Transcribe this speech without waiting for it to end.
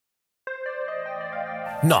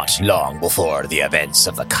Not long before the events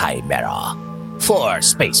of the Chimera, 4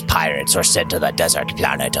 space pirates were sent to the desert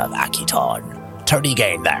planet of Akiton to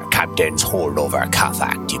regain their captain's hold over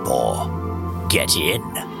Kafak Depot. Get in,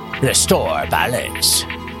 restore balance,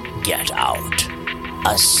 get out.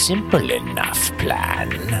 A simple enough plan.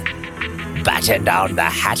 Batten down the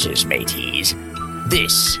hatches, mateys.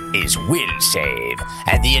 This is Will Save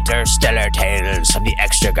and the Interstellar Tales from the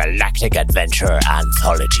Extragalactic Adventure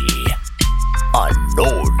Anthology.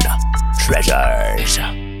 Unknown Treasures.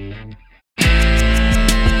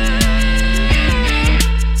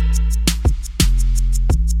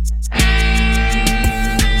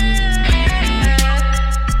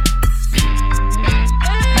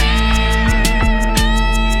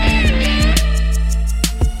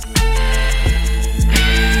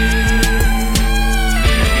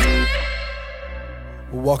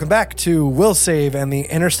 Welcome back to Will Save and the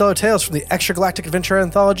Interstellar Tales from the Extragalactic Adventure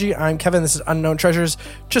Anthology. I'm Kevin. This is Unknown Treasures.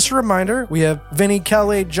 Just a reminder, we have Vinny,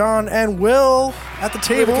 Kelly, John, and Will at the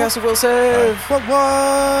table. Cast of Will Save. What?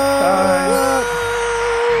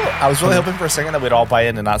 I was really hoping for a second that we'd all buy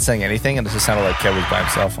in and not saying anything, and it just sounded like Kevin's by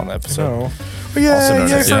himself on the episode. No. Yeah, Also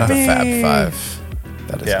known as for the me. Fab Five.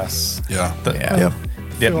 That is us. Yeah.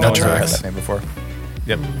 Yep. No one's ever heard that name before.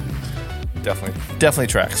 Yep. Definitely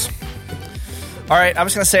tracks. All right, I'm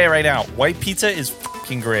just going to say it right now. White pizza is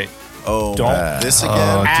fucking great. Oh, Don't this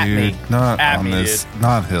again? At dude, me. not At on me, this, dude.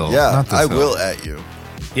 not Hill. Yeah, not this I Hill. will at you.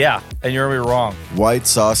 Yeah, and you're going to be wrong. White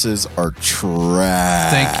sauces are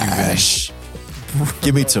trash. Thank you, Vinny.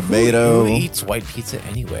 Give me tomato. Who eats white pizza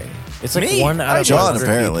anyway? It's like Me. 1 out of John, 100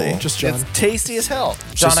 apparently. people. Just John. It's tasty as hell.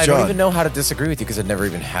 John, Just I John. don't even know how to disagree with you because I've never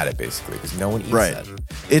even had it, basically, because no one eats Right. that.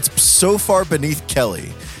 It's so far beneath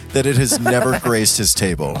Kelly that it has never graced his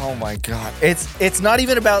table. Oh my god. It's not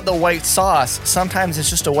even about the white sauce. Sometimes it's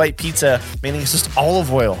just a white pizza, meaning it's just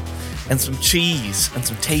olive oil and some cheese and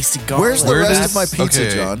some tasty garlic. Where's the Where rest does- of my pizza,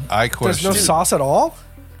 okay, John? I There's question. no sauce at all?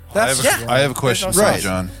 I have a question for you, Right.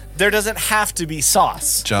 John. There doesn't have to be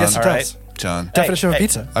sauce. John. Yes, it All does. right. John. Definition of Hey,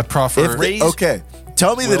 pizza. I proffer. If the- okay,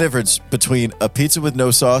 tell me the difference between a pizza with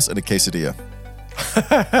no sauce and a quesadilla.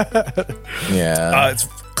 Yeah. It's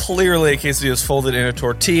clearly a quesadilla is folded in a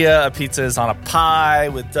tortilla. A pizza is on a pie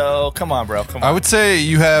with dough. Come on, bro. Come on. I would say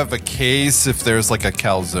you have a case if there's like a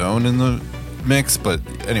calzone in the mix, but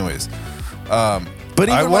anyways. But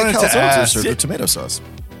I even wanted like to calzones are ask- served with tomato sauce.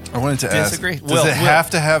 I wanted to Disagree. ask, does Will, it have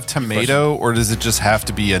to have tomato or does it just have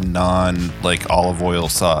to be a non olive oil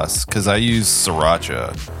sauce? Because I use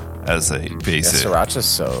sriracha as a basic. Sriracha's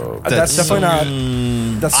so... That's definitely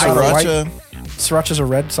not. That's not a white. Sriracha. Sriracha's a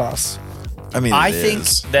red sauce. I mean, I it think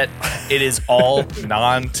is. that it is all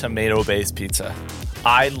non-tomato based pizza.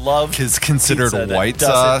 I love Is considered pizza that white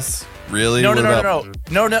doesn't- sauce? Really? No. What about-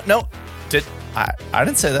 No. I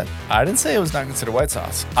didn't say that. I didn't say it was not considered white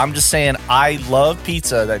sauce. I'm just saying I love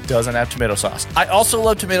pizza that doesn't have tomato sauce. I also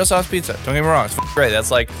love tomato sauce pizza. Don't get me wrong. It's great.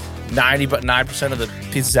 That's like 99% of the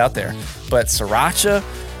pizzas out there. But sriracha,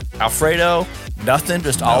 Alfredo, nothing,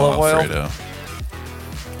 just No, olive oil. Alfredo.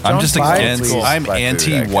 I'm just Fine. against. Please, I'm by food,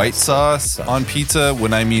 anti-white I guess. sauce on pizza.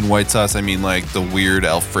 When I mean white sauce, I mean like the weird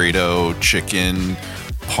Alfredo chicken,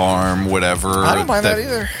 parm, whatever. I don't mind that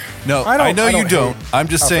either. No, I don't- I know I you don't don't. hate I'm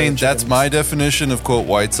just Alfredo saying that's chickens. my definition of quote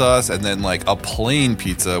white sauce, and then like a plain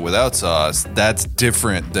pizza without sauce. That's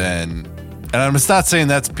different than. And I'm just not saying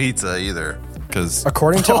that's pizza either, because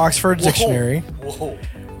According to Oxford Dictionary,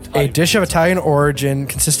 a dish of Italian origin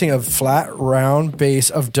consisting of flat, round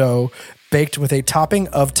base of dough baked with a topping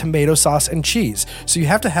of tomato sauce and cheese. So you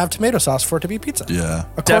have to have tomato sauce for it to be pizza. yeah.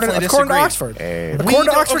 According to Definitely Oxford. Hey, According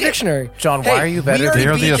to Oxford okay. Dictionary. John, why are you better we than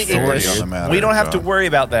already They're the beat authority English. on the matter, We don't have to John. worry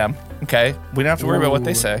about them. Okay, we don't have to worry about what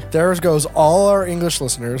they say. There goes all our English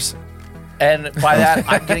listeners. And by that,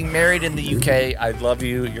 I'm getting married in the UK. I love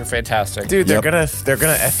you. You're fantastic, Dude, Yep. they're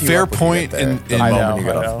gonna F you Fair up when you point get there. in- The in- I moment know, you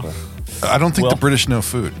get I off know. the- I don't think Will? the British know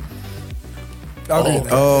food.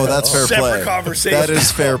 Oh, that's fair Separate play. conversation. That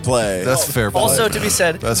is fair play. That's fair play. Also, to be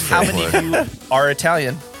said, That's how fair many play. of you are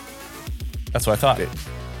Italian? That's what I thought.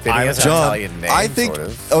 Vinny has an John, Italian name, I think, sort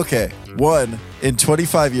of. okay, one, in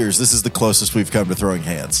 25 years, this is the closest we've come to throwing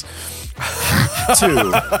hands.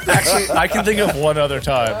 Two, Actually, I can think of one other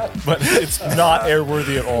time, but it's not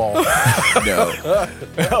airworthy at all. no.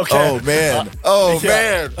 Okay. Oh, man. Oh,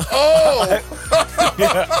 man. Oh!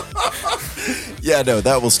 Yeah, no,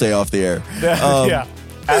 that will stay off the air. Yeah.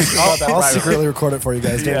 Ask about that I'll privately. secretly record it for you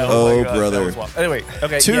guys. Yeah, Don't Oh, my God, that brother. was wild. Anyway,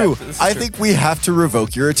 okay. Two, yeah, this is I true. think we have to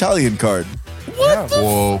revoke your Italian card. worry.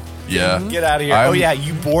 Whoa. Yeah. Get out of here. I'm- Oh, yeah.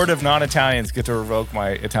 You bored of non Italians get to revoke my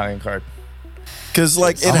Italian card. Because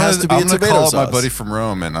like it I'm has gonna, to be I'm a gonna tomato call up sauce. my buddy from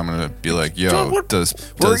Rome, and I'm gonna be like, "Yo, John, does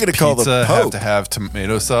we're gonna call the pizza Pope. have to have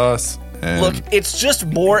tomato sauce?" And Look, it's just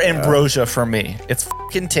more ambrosia for me. It's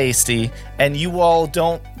fucking tasty, and you all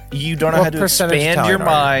don't know how What to percentage expand Italian your are you?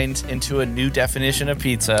 mind into a new definition of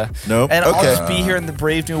pizza. Nope. And I'll Okay. just be here in the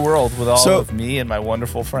brave new world with all So- of me and my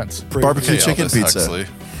wonderful friends. Barbecue Hey, chicken Elvis pizza. Huxley.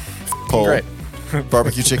 Poll. Great.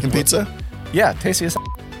 Barbecue chicken pizza. Yeah, tasty as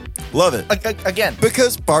Love it. again.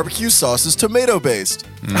 Because barbecue sauce is tomato based.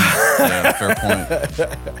 Yeah, fair point.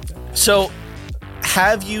 So,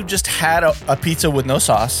 have you just had a pizza with no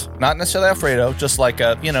sauce? Not necessarily Alfredo, just like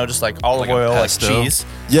just like olive Like a oil, like pesto? cheese.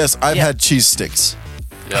 Yes, I've Yeah. had cheese sticks.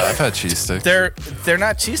 Yeah, I've had cheese sticks. They're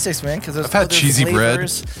not cheese sticks, man. Because I've had cheesy bread.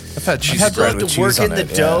 flavors. I've had You cheesy have to, bread like, with to work cheese on in the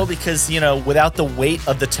it, dough yeah. because without the weight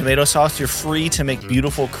of the tomato sauce, you're free to make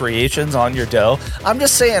beautiful creations on your dough. I'm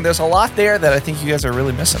just saying, there's a lot there that I think you guys are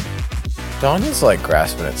really missing. Don is like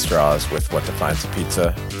grasping at straws with what defines a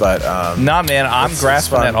pizza, but Nah, man, I'm It's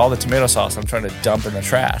grasping fun. at all the tomato sauce. I'm trying to dump in the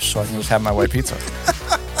trash so I can just have my white pizza.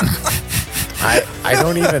 I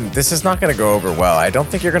don't even. This is not going to go over well. I don't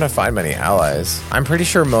think you're going to find many allies. I'm pretty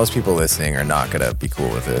sure most people listening are not going to be cool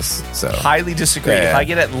with this. So Highly disagree. Yeah. If I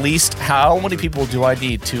get at least, how many people do I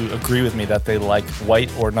need to agree with me that they like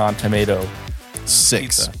white or non-tomato 6.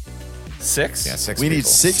 pizza? 6? yeah, 6 We need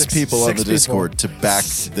people. six people on six the people. Discord to back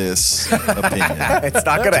this opinion. It's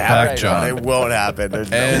not going to happen, Back, John. John. It won't happen.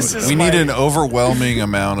 There's no And This is we need my- an overwhelming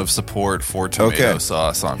amount of support for tomato Okay.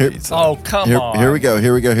 sauce on Here- pizza. Oh, come on. Here we go.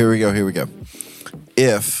 Here we go.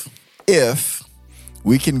 If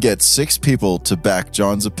we can get 6 people to back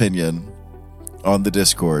John's opinion on the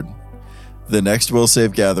Discord, the next Will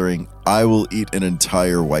Save Gathering, I will eat an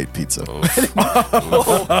entire white pizza. What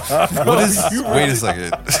is? Wait a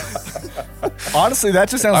second. Honestly, that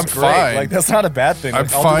just sounds I'm great. fine. Like, that's not a bad thing. I'm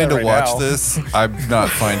Like, I'll do fine that to right watch now. this. I'm not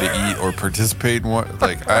fine to eat or participate in one.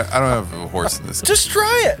 Like I don't have a horse in this. Just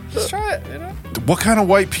try it. Just try it. You know? What kind of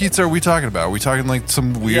white pizza are we talking about? Are we talking like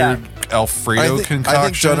some weird Alfredo concoction? I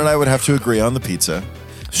think John and I would have to agree on the pizza.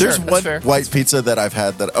 Sure, There's that's one fair. white pizza that I've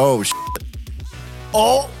had that oh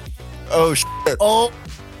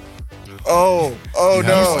You have no.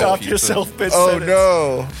 white Stopped pizza. yourself mid Oh sentence.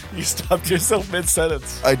 no. You stopped yourself mid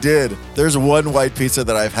sentence. I did. There's one white pizza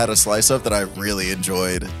that I've had a slice of that I really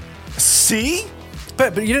enjoyed. See?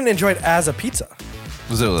 But you didn't enjoy it as a pizza.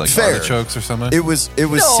 Was it like Fair. artichokes or something? It was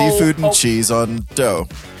No. seafood and Oh. cheese on dough.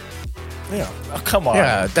 Yeah. Oh, come on.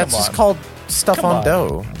 Yeah, that's Come just on. called stuff Come on, on.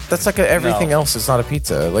 dough. That's like everything No. else is not a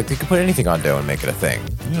pizza. Like you can put anything on dough and make it a thing.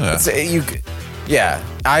 Yeah. It's, yeah.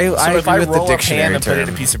 I So agree if I with roll the a pan dictionary and put it in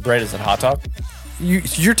term. a piece of bread, is it hot dog?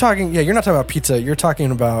 You're talking. Yeah, you're not talking about pizza. You're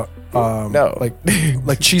talking about No.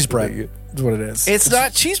 like cheese bread is what it is. It's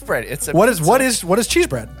not cheese bread. It's a what is pizza. what is cheese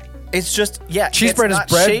bread? It's just Cheese it's bread is not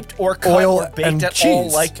bread, shaped or cut oil, or baked and at all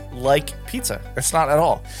cheese. like pizza. It's not at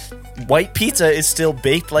all. White pizza is still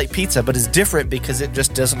baked like pizza, but it's different because it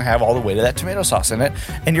just doesn't have all the weight of that tomato sauce in it,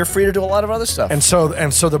 and you're free to do a lot of other stuff. And so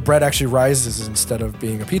the bread actually rises instead of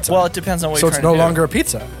being a pizza. well, it depends on what so you're it's trying no to do. longer a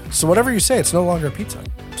pizza. So whatever you say, it's no longer a pizza.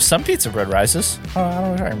 Some pizza bread rises. I don't know what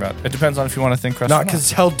you're talking about. It depends on if you want to thin crust. Not or because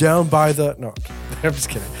it's held down by the no. I'm just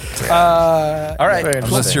kidding. All right. Very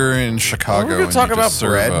Unless you're in Chicago We're gonna and talk you about just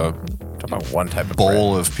serve bread. a Talk about one type of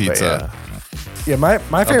bowl bread. of pizza. Yeah, my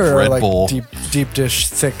favorite are bread like bowl. deep dish,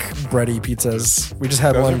 thick, bready pizzas. We just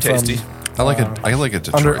had Those one are tasty. from I like a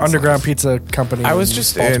Detroit Underground slice. Pizza Company. I was in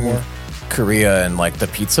just Baltimore. in Korea and like the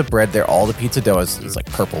pizza bread there, all the pizza dough is like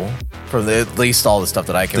purple. From at least all the stuff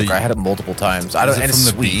that I came The- across. I had it multiple times. I don't Is it and from it's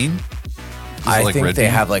the sweet. bean? Is it I like think red they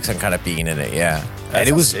bean? have like some kind of bean in it, yeah. That And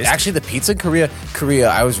it was sounds tasty. actually the pizza in Korea,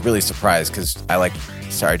 I was really surprised because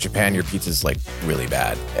sorry, Japan, your pizza's like really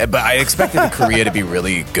bad. But I expected Korea to be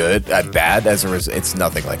really good, bad as a result. It's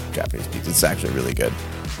nothing like Japanese pizza. It's actually really good.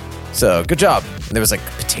 So good job. And there was like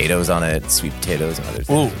potatoes on it, sweet potatoes and other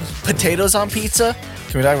Ooh, things. potatoes on pizza?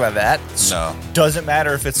 Can we talk about that? No. Doesn't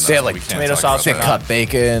matter if it's They had like we can't tomato talk sauce about or thick not. cut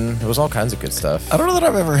bacon. There was all kinds of good stuff. I don't know that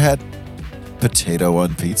I've ever had potato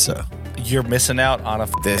on pizza. You're missing out on a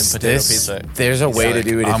fucking potato pizza. There's a way to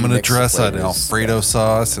do it. if I'm you gonna mix the dress an flavors. Alfredo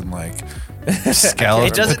sauce and like scalloped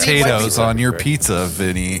It doesn't need white potatoes pizza. on your pizza,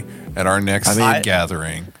 Vinny, at our next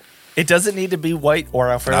gathering. It doesn't need to be white or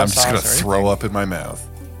Alfredo I'm just sauce gonna or anything. throw up in my mouth.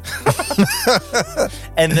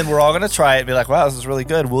 And then we're all gonna try it and be like, wow, this is really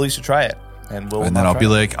good. Will, you should try it. And we'll And then not I'll try be it.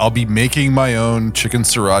 like, I'll be making my own chicken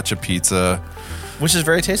sriracha pizza. Which is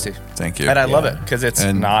very tasty. Thank you. And I love it because it's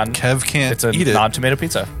And non Kev can't it's a eat it. non-tomato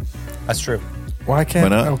pizza. That's true. Why can't?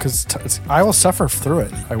 Why not? Oh, because I will suffer through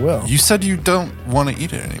it. I will. You said you don't want to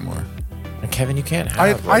eat it anymore. And Kevin, you can't I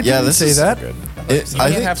have. like, Yeah, didn't this say is that. You I can't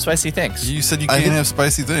think have spicy things. You said you I can't think- have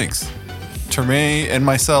spicy things. Terme and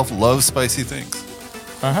myself love spicy things.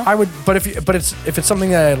 I would, but if it's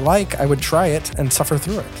something that I like, I would try it and suffer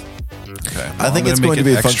through it. Okay. I think it's going to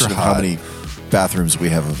be a function of how many bathrooms we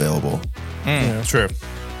have available. True.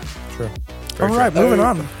 All right, moving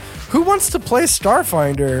on. Who wants to play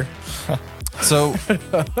Starfinder? So,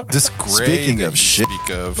 this gray Speaking that of you shit,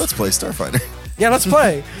 speak of, let's play Starfinder. Yeah, let's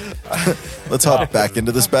play. Let's hop back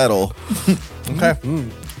into this battle. Okay.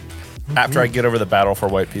 After I get over the battle for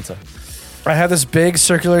white pizza. I have this big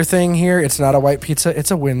circular thing here. It's not a white pizza. It's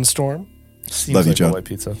a windstorm. Seems Love you, like John. a white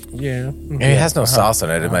pizza. Yeah. And it has no sauce on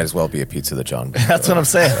it. It might as well be a pizza that John. That's what I'm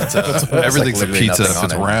saying. everything's a literally pizza nothing if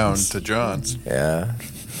it's on it. round to John's. Yeah.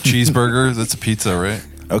 Cheeseburger, that's a pizza, right?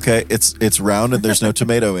 Okay, it's round and there's no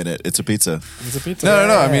tomato in it. It's a pizza. It's a pizza.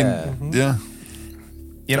 No. I mean, yeah.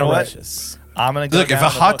 You know what? Delicious. I'm gonna go. Look, if down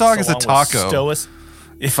a the hot book dog is a along with taco- Stoic-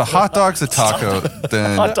 If a hot dog's a taco,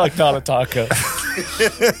 then hot dog, not a taco.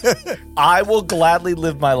 I will gladly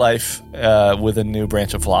live my life with a new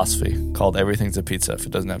branch of philosophy called "Everything's a pizza if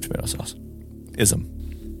it doesn't have tomato sauce." Ism.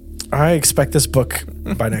 I expect this book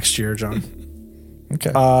by next year, John.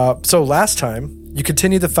 Okay. So last time, you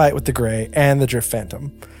continued the fight with the Gray and the Drift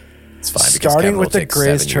Phantom. It's fine. Because Starting Kevin with will the take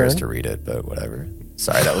Gray's 7 years turn. to read it, but whatever.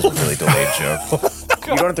 Sorry, that was a really delayed joke.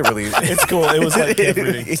 You don't have to really. It's cool. It was like camp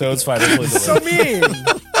reading, so it's fine. It's So mean.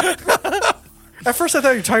 At first, I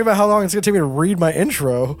thought you were talking about how long it's going to take me to read my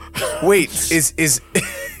intro. Wait, is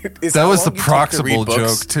That how was long the you take to read Proximal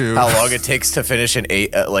books joke, too. How long it takes to finish an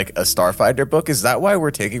like a Starfinder book? Is that why we're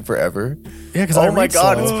taking forever? Yeah, 'cause I oh my read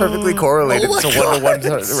god, slow. it's perfectly correlated Oh my to God,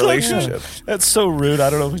 one-to-one that's so relationship. good. That's so rude. I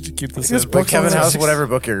don't know if we should keep this. This in. book- But Kevin, how's Six- whatever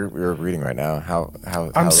book you're reading right now? How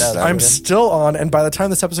I'm is that I'm again? still on, and by the time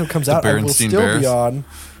this episode comes out, I will Berenstein still be Bears? on.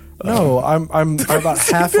 No, I'm about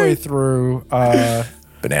halfway through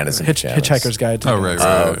Bananas and pajamas. Hitchhiker's Guide to Oh, Dinner. right,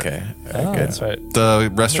 right. Oh, okay. Oh, that's right.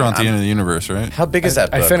 The restaurant at the end of the universe, right? How big is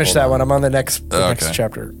that book? I finished Hold that on. one. I'm on the next okay.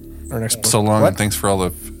 chapter or next book. So long, What? and thanks for all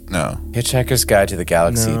the... No. Hitchhiker's Guide to the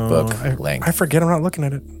Galaxy No, book I, length. I forget. I'm not looking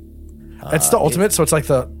at it. It's the ultimate, so it's like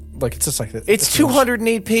it's just like the. It's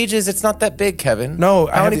 208 pages. It's not that big, Kevin. No,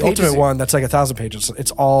 I How have many the pages ultimate one that's like 1,000 pages.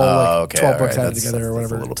 It's all like okay, 12 all books right, added that's- together or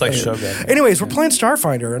that's a whatever. little It's like Anyway. Shogun. Anyways, we're playing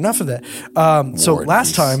Starfinder. Enough of that. So War and last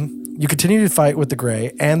peace. time, you continued to fight with the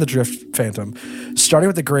Gray and the Drift Phantom, starting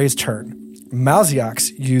with the Gray's turn.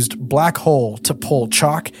 Malziox used Black Hole to pull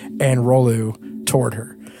Chalk and Rolu toward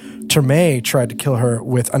her. Terme tried to kill her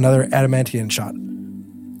with another Adamantian shot,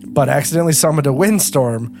 but accidentally summoned a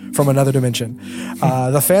windstorm from another dimension.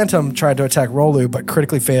 The Phantom tried to attack Rolu, but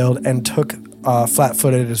critically failed and took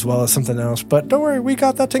flat-footed as well as something else. But don't worry, we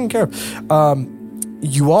got that taken care of.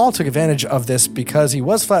 You all took advantage of this because he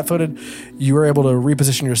was flat-footed. You were able to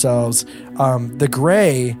reposition yourselves. The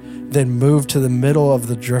Gray then moved to the middle of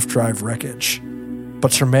the drift drive wreckage,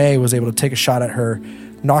 but Terme was able to take a shot at her,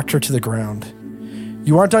 knocked her to the ground.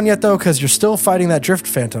 You aren't done yet, though, because you're still fighting that Drift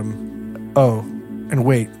Phantom. Oh, and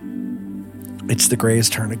wait. It's the Gray's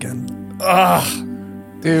turn again.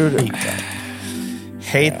 dude.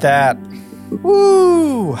 Hate that.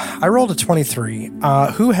 Woo! I rolled a 23.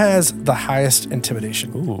 Who has the highest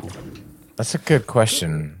intimidation? Ooh. That's a good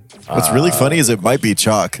question. What's really funny is it might be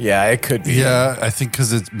Chalk. Yeah, it could be. Yeah, I think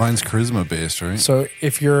because mine's charisma based, right? So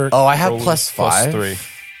if you're... Oh, I have Roller plus 5.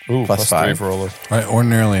 +3. Ooh, Plus +3 5. for Roller. I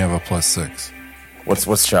ordinarily have a +6.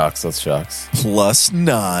 What's Shocks? What's Shocks?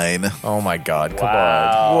 +9. Oh my god, come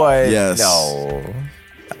Wow. on. What? Yes. No.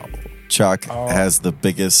 Chalk has the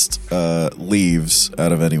biggest leaves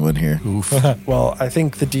out of anyone here. Well, I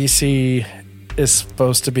think the DC is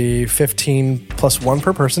supposed to be 15 plus 1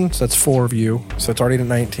 per person, so that's 4 of you. So it's already at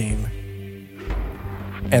 19.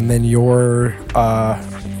 And then your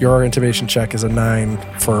intimidation check is a 9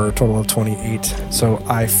 for a total of 28. So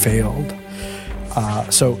I failed.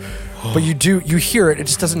 But you hear it. It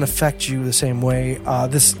just doesn't affect you the same way.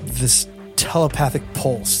 This telepathic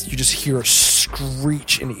pulse, you just hear a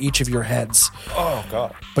screech in each of your heads. Oh,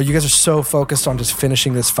 God. But you guys are so focused on just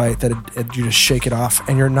finishing this fight that you just shake it off,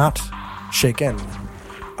 and you're not shaken.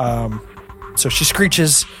 So she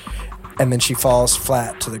screeches, and then she falls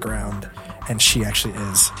flat to the ground, and she actually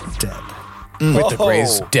is dead. Wait, the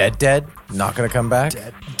Gray's dead? Not gonna come back?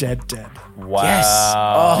 Dead. Wow. Yes.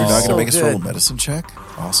 You're not going to so make us roll a good. medicine check?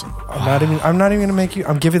 Awesome. I'm not even gonna make you.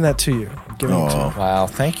 I'm giving that to you. I'm giving it to you. Wow,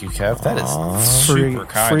 thank you, Kev. That is Free- super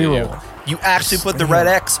kind free of you. roll. You actually put the red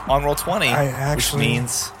X on roll 20, I actually- which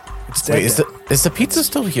means It's dead. Wait, is the pizza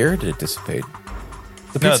still here? Or did it dissipate?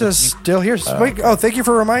 The No, pizza is still here. Wait, thank you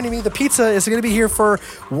for reminding me. The pizza is going to be here for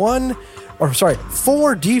 4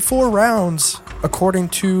 D4 rounds according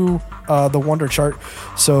to the Wonder Chart.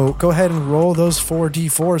 So go ahead and roll those 4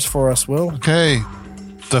 D4s for us, Will. Okay.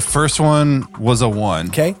 The first one was a 1.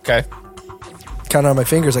 Okay. Okay. Count on my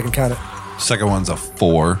fingers. I can count it. Second one's a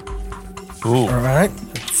 4. Ooh. All right.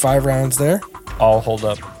 5 rounds there. I'll hold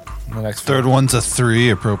up the next Third one's a 3,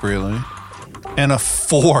 appropriately. And a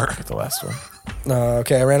 4. The last one.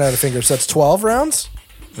 Okay, I ran out of fingers. So that's 12 rounds.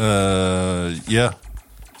 Yeah.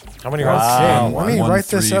 How many Okay, rounds? let me 1, write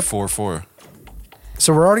this 3, up. 4, 4.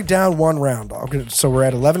 So we're already down 1 round. So we're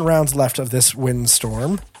at 11 rounds left of this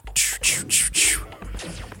windstorm.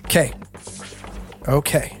 Okay.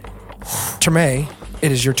 Okay. Treme,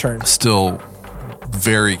 it is your turn. Still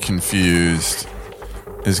very confused.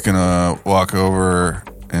 Is gonna walk over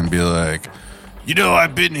and be like, "You know,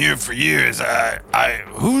 I've been here for years.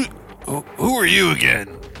 Who are you again?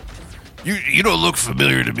 You don't look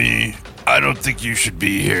familiar to me. I don't think you should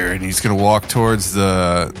be here." And he's gonna walk towards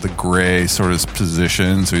the gray sort of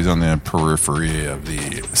position, so he's on the periphery of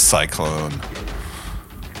the cyclone,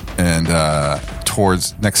 and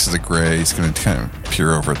towards next to the gray, he's gonna kind of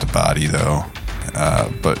peer over at the body though,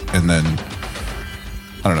 and then.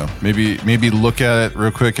 I don't know. Maybe look at it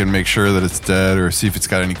real quick and make sure that it's dead, or see if it's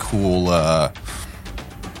got any cool.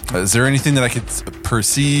 Is there anything that I could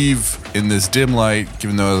perceive in this dim light,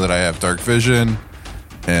 given though that I have dark vision,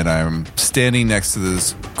 and I'm standing next to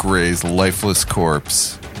this Gray's lifeless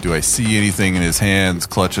corpse? Do I see anything in his hands,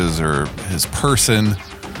 clutches, or his person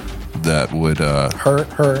that would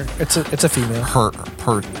Her. It's a female.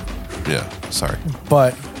 hurt? Yeah. Sorry.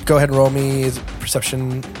 But go ahead and roll me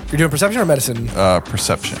perception. You're doing perception or medicine?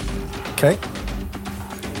 Perception. Okay.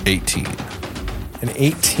 18. An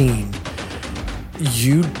 18.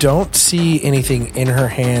 You don't see anything in her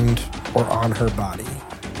hand or on her body.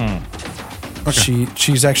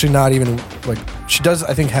 She's actually not even like she does.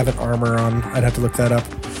 I think have an armor on. I'd have to look that up.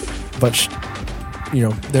 But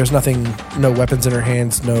there's nothing. No weapons in her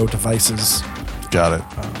hands. No devices. Got it.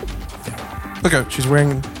 Okay. She's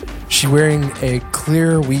wearing a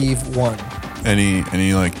clear weave 1.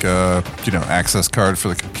 Any like access card for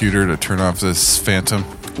the computer to turn off this phantom?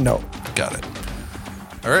 No. Got it.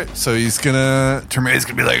 All right, so Termay's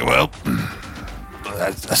gonna be like, well,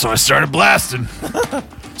 so I started blasting.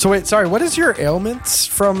 So wait, sorry. What is your ailments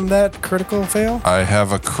from that critical fail? I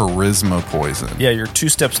have a charisma poison. Yeah, you're 2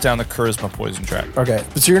 steps down the charisma poison track. Okay,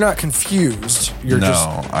 so you're not confused.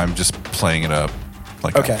 I'm just playing it up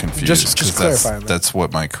like Okay, I'm confused. just 'cause clarifying that. that's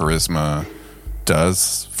what my charisma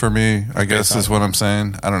does for me, I guess is what I'm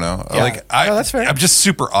saying. I don't know. Yeah. Like No, that's fair. I'm just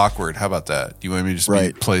super awkward. How about that? You want me to just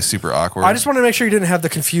Right. play super awkward? I just wanted to make sure you didn't have the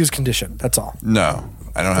confused condition. That's all. No,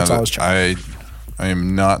 I don't That's all I have was it. checking. I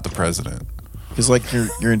am not the president. Because like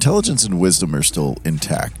your intelligence and wisdom are still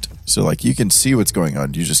intact, so like you can see what's going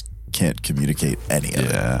on. You just can't communicate any of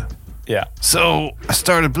it. Yeah. Yeah. So I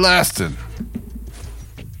started blasting,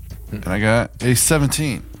 and I got a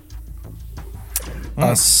 17.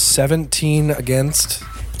 17 against.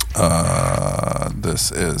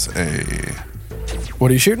 This is What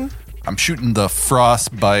are you shooting? I'm shooting the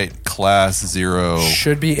Frostbite Class 0.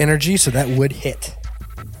 Should be energy, so that would hit.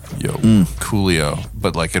 Yo, Coolio,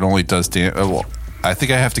 but like it only does damage. Well, I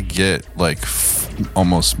think I have to get like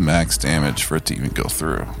almost max damage for it to even go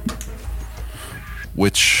through,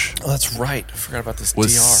 which Oh, that's right. I forgot about this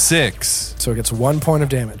was DR. 6. So it gets 1 point of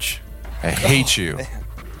damage. I hate you.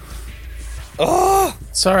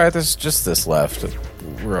 It's all right. There's just this left.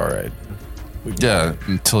 We're all right. Yeah,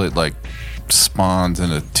 until it like spawns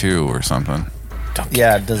into 2 or something.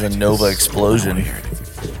 Yeah, it does a Nova explosion.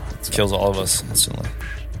 Kills all of us instantly.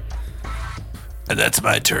 And that's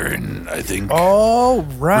my turn, I think. All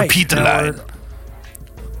right. Repeat the Now line.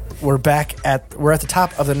 We're at the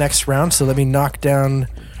top of the next round, so let me knock down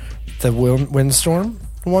the windstorm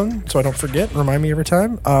one so I don't forget. Remind me every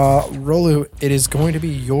time. Rolu, it is going to be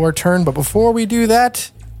your turn, but before we do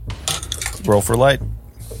that, Roll for light.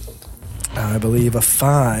 I believe a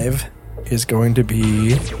 5 is going to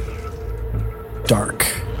be dark.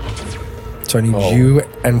 So I need you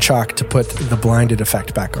and Chalk to put the blinded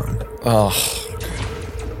effect back on. Oh.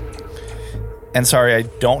 And sorry, I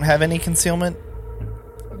don't have any concealment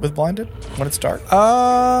with blinded when it's dark. I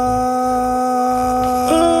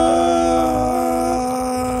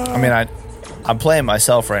mean, I'm playing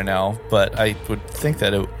myself right now, but I would think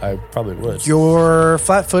that I probably would. You're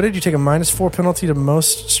flat-footed. You take a -4 penalty to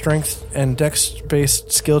most strength and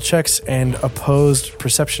dex-based skill checks and opposed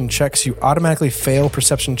perception checks. You automatically fail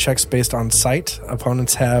perception checks based on sight.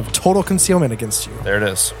 Opponents have total concealment against you. There it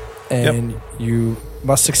is. And you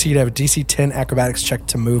must succeed at a DC 10 acrobatics check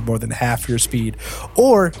to move more than half your speed,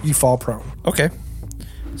 or you fall prone. Okay.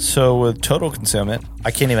 So with total concealment, I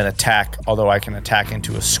can't even attack, although I can attack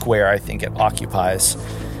into a square I think it occupies.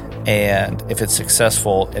 And if it's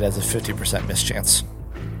successful, it has a 50% mischance.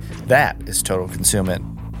 That is total concealment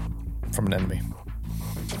from an enemy.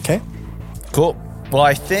 Okay. Cool. Well,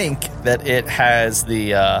 I think that it has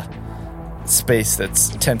the space that's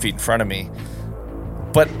 10 feet in front of me.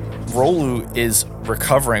 But Rolu is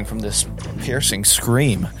recovering from this piercing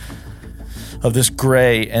scream of this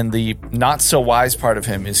gray, and the not-so-wise part of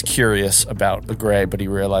him is curious about the gray, but he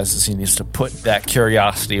realizes he needs to put that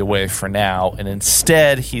curiosity away for now, and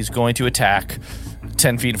instead he's going to attack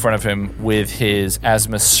 10 feet in front of him with his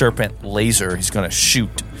Asmus Serpent laser. He's going to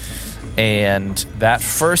shoot, and that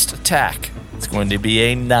first attack is going to be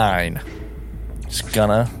a 9. Just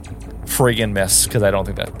gonna friggin' miss, because I don't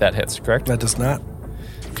think that hits, correct? That does not.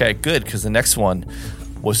 Okay, good, because the next one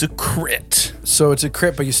was a crit. So it's a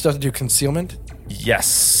crit, but you still have to do concealment?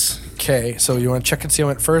 Yes. Okay, so you want to check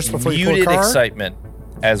concealment first before you pull a Muted card? excitement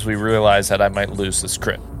as we realize that I might lose this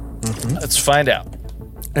crit. Let's find out.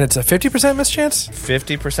 And it's a 50% miss chance?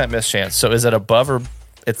 50% miss chance. So is it above or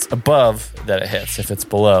it's above that it hits? If it's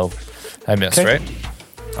below, I miss, Okay. right?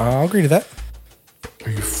 I'll agree to that.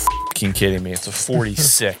 Fucking kidding me. It's a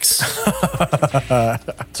 46.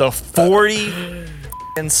 So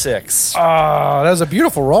 40-6. Oh, that was a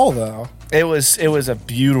beautiful roll, though. It was a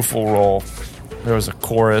beautiful roll. There was a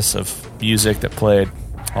chorus of music that played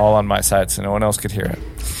all on my side, so no one else could hear it.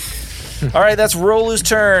 All right, that's Rolu's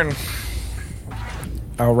turn.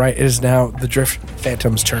 All right, it is now the Drift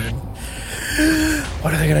Phantom's turn.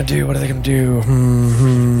 What are they going to do? What are they going to do?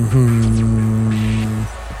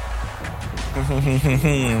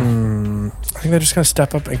 I think they're just going to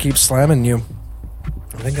step up and keep slamming you.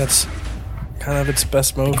 I think that's kind of its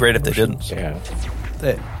best move. Great if they didn't. Yeah.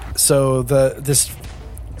 So this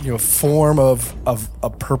form of a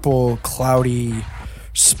purple, cloudy,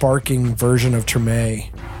 sparking version of Treme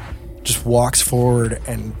just walks forward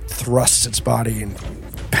and thrusts its body and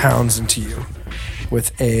pounds into you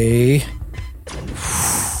with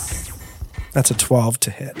that's a 12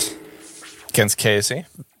 to hit. Against KSE?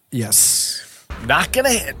 Yes. Not gonna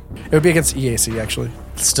hit. It would be against EAC, actually.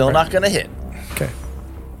 Still not gonna hit. Okay.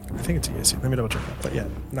 I think it's EAC. Let me double check that. But yeah,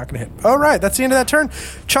 not going to hit. All right, that's the end of that turn.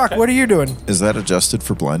 Chalk, what are you doing? Is that adjusted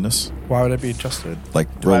for blindness? Why would it be adjusted? Like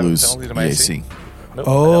I have a Rolu's penalty to my AC? EAC? Nope,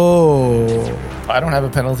 Oh. I don't have a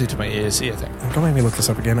penalty to my AAC, I think. Don't make me look this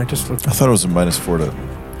up again. I just looked I thought it was a -4 to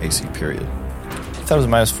AC, period. I thought it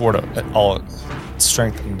was -4 to all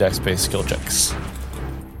strength and dex-based skill checks.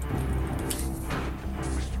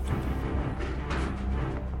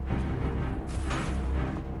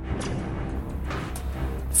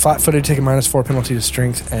 Flat-footed, take a -4 penalty to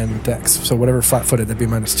strength and dex. So whatever flat-footed, that'd be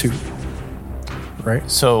 -2. Right?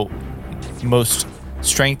 So, most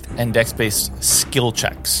strength and dex-based skill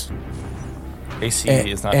checks. AC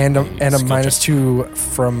is not and a skill check. -2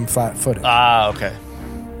 from flat-footed. Ah, okay.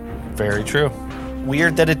 Very true.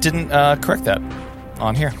 Weird that it didn't correct that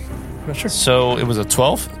on here. Not sure. So it was a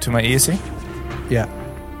 12 to my EAC? Yeah.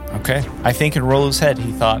 Okay. I think in Rolu's head,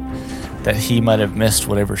 he thought that he might have missed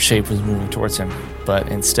whatever shape was moving towards him. But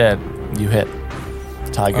instead, you hit.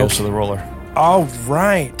 Tie goes to the roller. All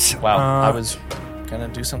right. Wow. I was going to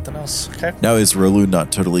do something else. Okay. Now is Rolu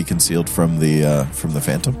not totally concealed from the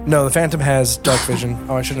Phantom? No, the Phantom has dark vision.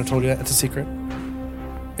 Oh, I shouldn't have told you that. It's a secret.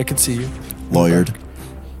 It can see you. Lawyered.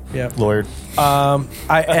 Yeah. Lord. And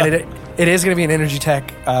it is going to be an energy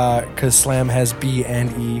attack because Slam has B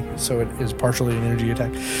and E, so it is partially an energy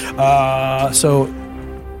attack. So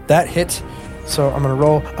that hit. So I'm going to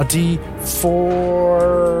roll a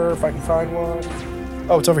D4 if I can find one.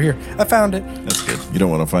 Oh, it's over here. I found it. That's good. You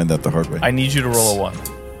don't want to find that the hard way. I need you to roll a 1.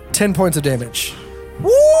 10 points of damage.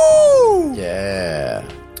 Woo! Yeah.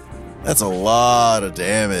 That's a lot of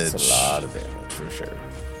damage. It's a lot of damage for sure.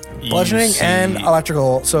 Bludgeoning You see- and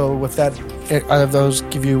electrical. So with that, either of those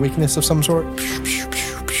give you weakness of some sort?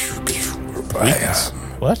 Weakness.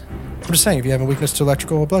 What? I'm just saying, if you have a weakness to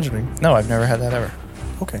electrical or bludgeoning. No, I've never had that ever.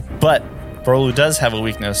 Okay. But Rolu does have a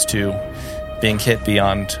weakness to being hit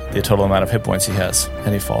beyond the total amount of hit points he has,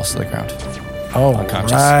 and he falls to the ground. Oh,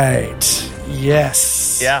 Unconscious. right.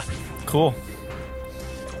 Yes. Yeah, cool.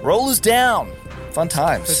 Rolu's down. Fun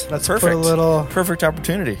times. Let's perfect. put a little- perfect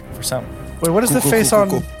opportunity for some. Wait, what is the Cool, face cool, on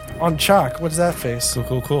cool. on Chalk? What is that face?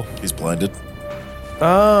 Cool. He's blinded.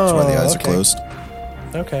 Oh, That's why the eyes okay. are closed.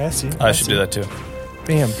 Okay, I see. I should do that too.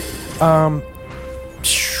 Bam.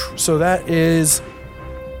 So that is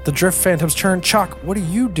the Drift Phantom's turn. Chalk, what are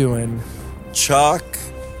you doing? Chalk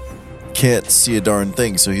can't see a darn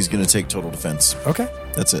thing, so he's going to take total defense. Okay.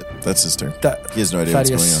 That's it. That's his turn. That, He has no idea what's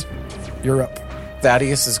Thaddeus, going you're up.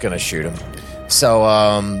 Thaddeus is going to shoot him. So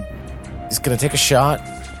he's going to take a shot,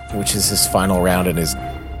 which is his final round in his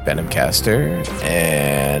Venom Caster.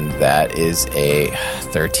 And that is a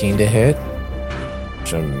 13 to hit.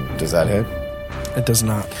 punch him. Does that hit? It does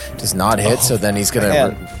not. Does not hit. So then he's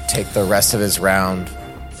gonna take the rest of his round.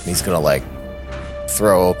 And he's gonna like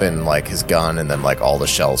throw open like his gun, and then like all the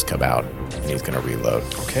shells come out, and he's gonna reload.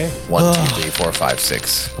 Okay. 1, 2, 3, 4, 5,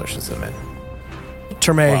 6 pushes him in.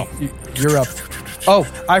 Terme, you're up. Oh,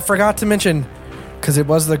 I forgot to mention, because it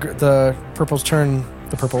was the purple's turn.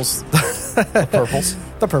 The purples. Purples.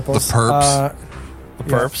 The purples. The perps. The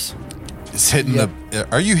perps. It's hitting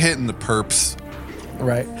are you hitting the perps?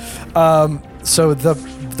 Right. So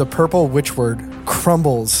the purple witchword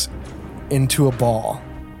crumbles into a ball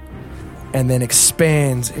and then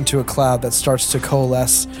expands into a cloud that starts to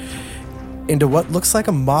coalesce into what looks like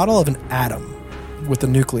a model of an atom with a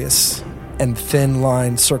nucleus and thin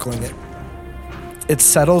lines circling it. It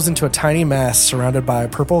settles into a tiny mass surrounded by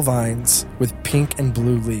purple vines with pink and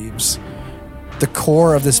blue leaves. The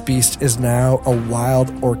core of this beast is now a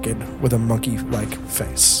wild orchid with a monkey-like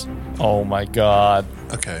face. Oh my god.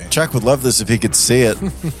 Okay. Chuck would love this if he could see it.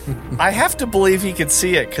 I have to believe he could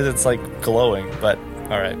see it because it's like glowing, but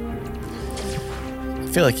all right. I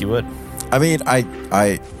feel like you would. I mean,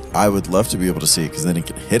 I would love to be able to see it because then he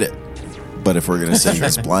could hit it. But if we're going to say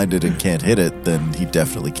he's blinded and can't hit it, then he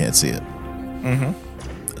definitely can't see it.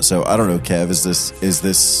 Mm-hmm. So I don't know, Kev. Is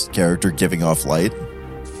this character giving off light?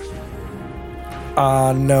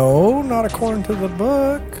 No, not according to the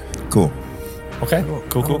book. Cool. Okay.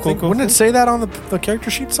 Cool. Wouldn't it say that on the character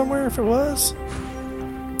sheet somewhere if it was?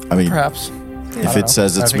 I mean, Perhaps. if it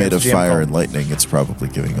says I it's think made of it's GM fire call. and lightning, it's probably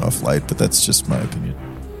giving off light. But that's just my opinion.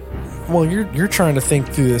 Well, you're trying to think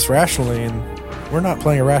through this rationally, and we're not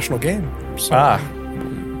playing a rational game. So.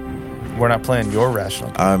 We're not playing your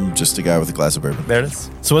rational. I'm just a guy with a glass of bourbon. There it is.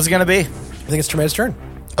 So what's it gonna be? I think it's Tremaine's turn.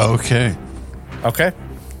 Okay. Okay.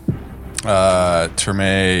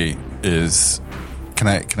 Terme is. Can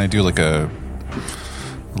I do like a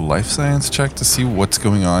life science check to see what's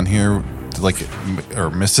going on here, like,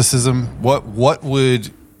 or mysticism? What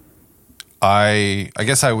would I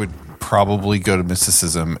guess I would probably go to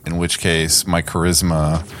mysticism. In which case, my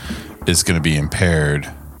charisma is going to be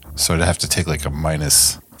impaired, so I'd have to take like a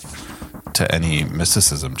minus to any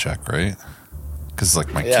mysticism check, right? Because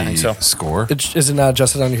like my Yeah, I key think so. score. Is it not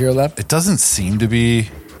adjusted on your hero lab? It doesn't seem to be,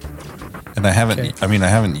 and I haven't. Okay. I mean, I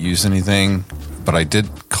haven't used anything, but I did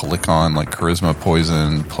click on like charisma,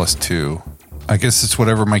 poison +2. I guess it's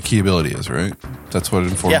whatever my key ability is, right? That's what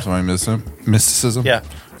informs Yeah. my mysticism. Yeah.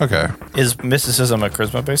 Okay, Is mysticism a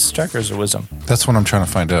charisma based check or is it wisdom? that's what I'm trying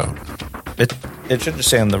to find out. It should just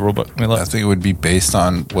say in the rulebook. Let me look. I think it would be based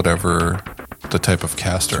on whatever the type of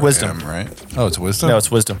caster It's wisdom. I am, right? Oh, it's wisdom. No, it's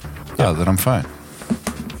wisdom. Oh, then I'm fine.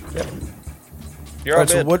 You're All right,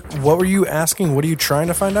 so what were you asking? What are you trying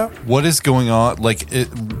to find out? What is going on? Like,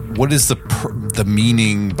 what is the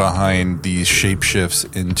meaning behind these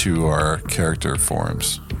shapeshifts into our character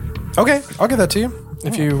forms? Okay, I'll give that to you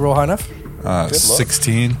if you roll high enough.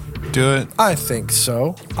 16. Do it. I think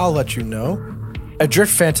so. I'll let you know. A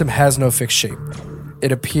drift phantom has no fixed shape.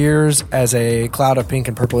 It appears as a cloud of pink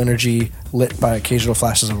and purple energy lit by occasional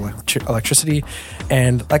flashes of electricity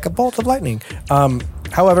and like a bolt of lightning.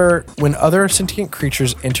 However, when other sentient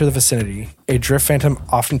creatures enter the vicinity, a drift phantom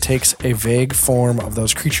often takes a vague form of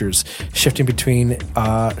those creatures, shifting between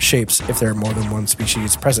shapes if there are more than one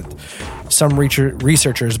species present. Some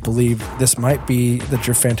researchers believe this might be the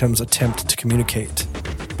drift phantom's attempt to communicate,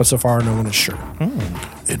 but so far no one is sure.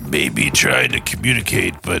 It may be trying to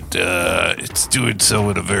communicate, but it's doing so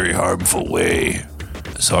in a very harmful way.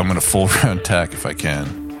 So I'm going to full round attack if I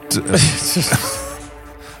can.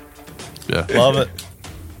 Yeah. Love it.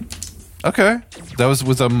 Okay. That was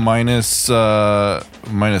with a minus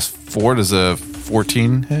 4. Does a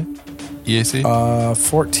 14 hit EAC?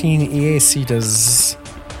 14 EAC does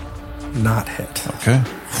not hit. Okay.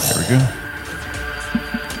 There we go.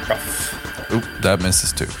 Oop, that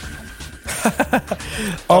misses too.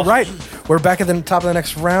 All right, we're back at the top of the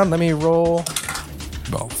next round. Let me roll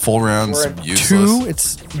Well, full rounds We're at useless. 2.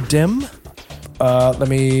 It's dim. Let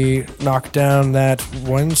me knock down that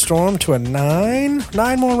windstorm to a 9.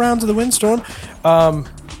 9 more rounds of the windstorm.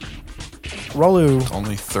 Rolu,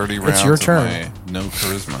 Only 30 rounds. your of turn. my no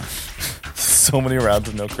charisma. So many rounds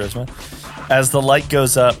with no charisma. As the light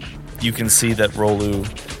goes up, you can see that Rolu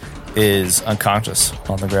is unconscious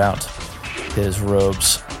on the ground. His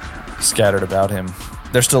robes scattered about him.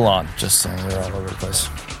 They're still on, just saying, they're all over the place.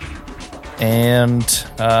 And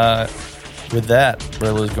with that,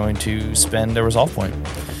 Rolu is going to spend a resolve point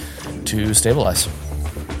to stabilize.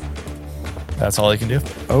 That's all he can do.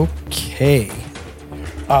 okay.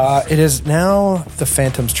 It is now the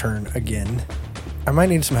Phantom's turn again. I might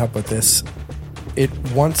need some help with this. It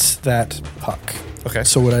wants that puck. Okay.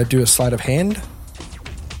 So would I do a sleight of hand?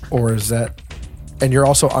 or is that? And you're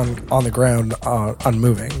also on the ground,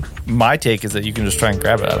 unmoving. My take is that you can just try and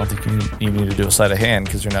grab it. I don't think you need to do a sleight of hand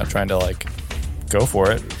because you're not trying to like go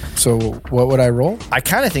for it. So what would I roll? I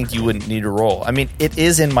kind of think you wouldn't need to roll. I mean, it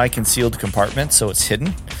is in my concealed compartment, so it's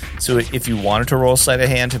hidden. So if you wanted to roll a sleight of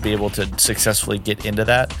hand to be able to successfully get into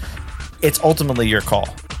that, it's ultimately your call.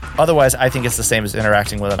 Otherwise, I think it's the same as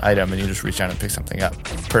interacting with an item and you just reach down and pick something up,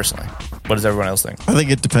 personally. What does everyone else think? I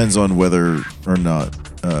think it depends on whether or not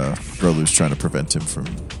Rolu's trying to prevent him from...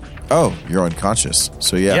 Oh, you're unconscious.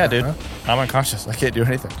 So yeah. Yeah, dude. I'm unconscious. I can't do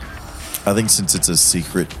anything. I think since it's a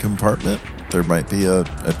secret compartment, there might be a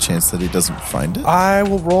chance that he doesn't find it. I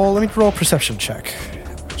will roll. Let me roll a perception check.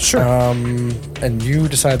 Sure. And you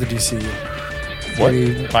decide the DC. What?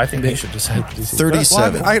 I think you should decide the DC.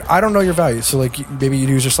 37. Well, I don't know your value, so like maybe you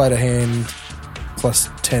use your sleight of hand plus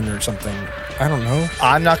 10 or something. I don't know.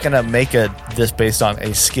 I'm not going to make this based on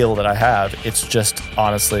a skill that I have. It's just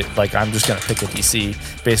honestly, like I'm just going to pick a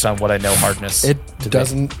DC based on what I know hardness. It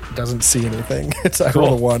doesn't see anything. It's I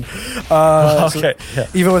rolled a 1. Okay. So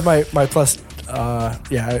even with my plus,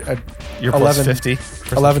 You're 11, plus 50.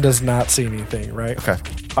 11 does not see anything, right? Okay.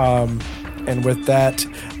 And with that,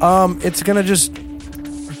 it's gonna just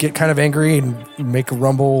get kind of angry and make a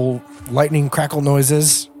rumble, lightning crackle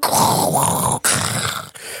noises,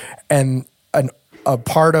 and a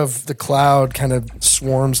part of the cloud kind of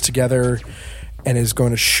swarms together and is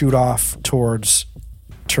going to shoot off towards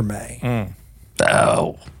Terme.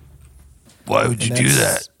 Ow. Why would you do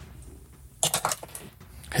that?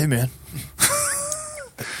 Hey, man.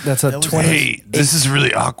 That's a 20. Hey, this is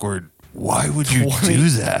really awkward. Why would you do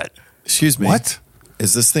that? Excuse me. What?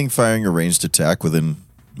 Is this thing firing a ranged attack within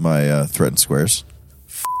my threatened squares?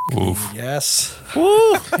 Oof. Yes.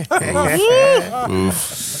 Oof.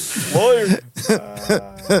 Lawyer.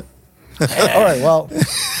 All right. Well,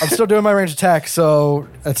 I'm still doing my range attack. So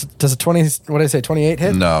does a 20? What did I say? 28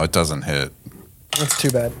 hit? No, it doesn't hit. That's too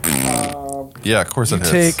bad. Yeah, of course it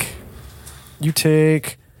hits. You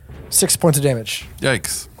take 6 points of damage.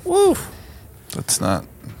 Yikes. Woo. That's not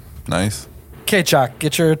nice. Okay, Chalk,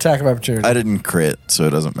 get your attack of opportunity. I didn't crit, so it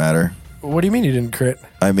doesn't matter. What do you mean you didn't crit?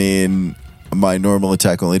 I mean, my normal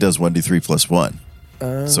attack only does 1d3 plus 1.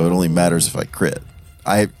 So it only matters if I crit.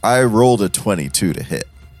 I rolled a 22 to hit,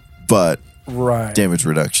 but Right. damage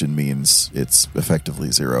reduction means it's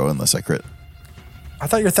effectively 0 unless I crit. I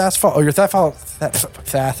thought your Thath fall. Oh, your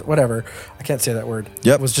Thath, whatever. I can't say that word.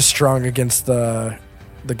 Yep. Was just strong against the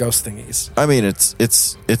ghost thingies. I mean, it's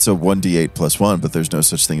a 1d8 plus 1, but there's no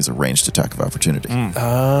such thing as a ranged attack of opportunity.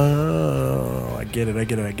 Oh, I get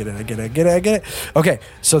it. Okay,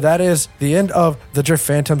 so that is the end of the Drift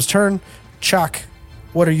Phantom's turn. Chalk,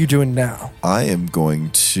 what are you doing now? I am going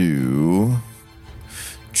to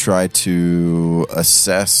try to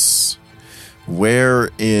assess where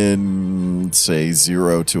in, say,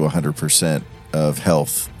 0 to 100% of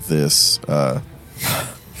health this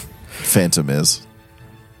phantom is.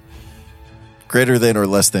 Greater than or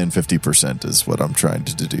less than 50% is what I'm trying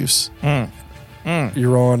to deduce.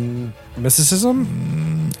 You're on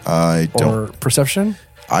mysticism I don't. or perception?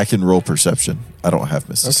 I can roll perception. I don't have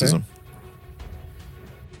mysticism.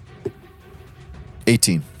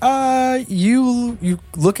 18. You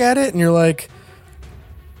look at it and you're like,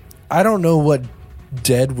 I don't know what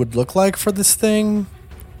dead would look like for this thing,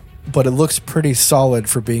 but it looks pretty solid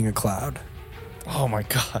for being a cloud. Oh, my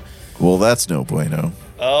God. Well, that's no bueno.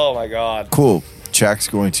 Oh, my God. Cool. Jack's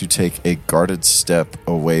going to take a guarded step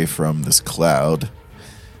away from this cloud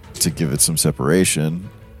to give it some separation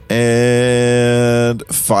and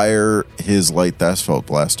fire his light asphalt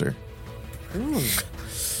blaster.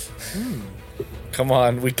 Come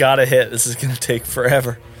on. We got to hit. This is going to take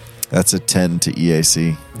forever. That's a 10 to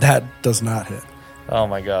EAC. That does not hit. Oh,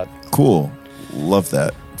 my God. Cool. Love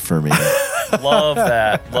that for me. Love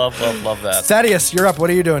that. Love that. Thaddeus, you're up. What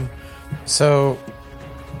are you doing? So,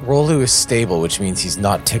 Rolu is stable, which means he's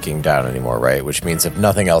not ticking down anymore, right? Which means if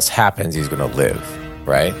nothing else happens, he's going to live,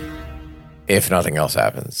 right? If nothing else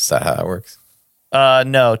happens. Is that how that works?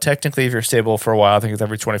 No, technically, if you're stable for a while, I think it's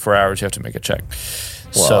every 24 hours you have to make a check.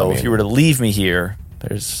 Well, So I mean- if you were to leave me here,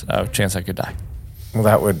 there's a chance I could die. Well,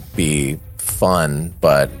 that would be fun,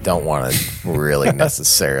 but don't want to really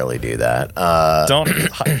necessarily do that. Don't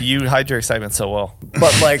you hide your excitement so well.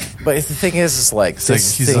 But the thing is like It's like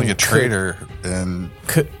this he's thing like a traitor, and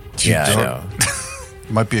Could, yeah, I don't- know.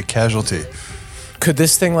 might be a casualty. Could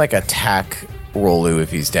this thing like attack Rolu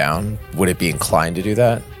if he's down? Would it be inclined to do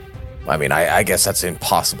that? I mean, I guess that's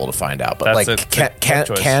impossible to find out. But That's like,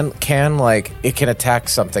 can like it can attack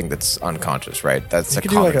something that's unconscious, right? That's You a could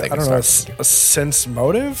do common like thing. a to start with. sense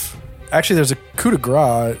motive. Actually, there's a coup de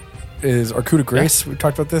grace is Arcuda Grace. We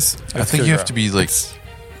talked about this. I think you have to be like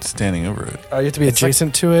standing over it. You have to be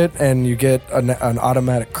adjacent to it, and you get an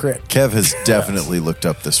automatic crit. Kev has definitely looked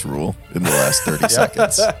up this rule in the last 30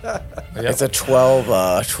 seconds. It's a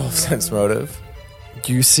 12 sense motive.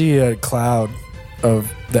 You see a cloud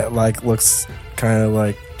of that like looks kind of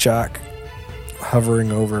like Jack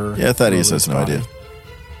hovering over. Yeah, Thaddeus has no body. idea.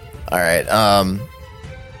 All right.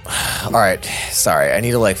 All right. Sorry, I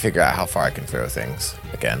need to like figure out how far I can throw things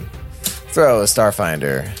again. Throw a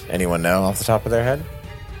Starfinder. Anyone know off the top of their head?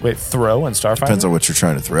 Wait, throw and Starfinder? Depends on what you're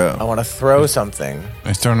trying to throw. I want to throw something. Are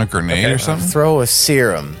you throwing a grenade or something? Throw a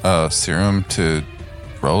serum. Serum to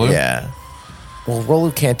Rolu? Yeah. Well,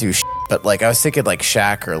 Rolu can't do but like I was thinking like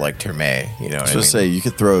Shaq or like Terme. You know what I mean? Just say you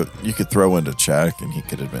could throw into Chak and he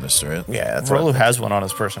could administer it. Yeah, that's Rolu what has one on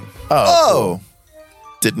his person. Oh,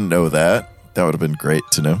 didn't know that. That would have been great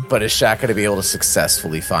to know. But is Shaq going to be able to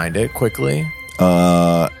successfully find it quickly?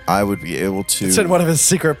 I would be able to. It's in one of his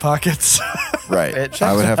secret pockets. Right.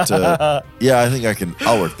 I would have to. Yeah, I think I can.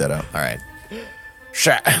 I'll work that out. All right.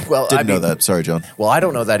 Shaq. Well, Didn't know that. Sorry, John. Well, I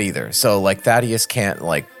don't know that either. So, like, Thaddeus can't,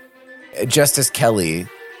 like, just as Kelly,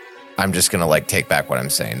 I'm just going to, like, take back what I'm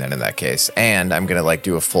saying then in that case. And I'm going to, like,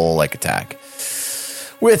 do a full, like, attack.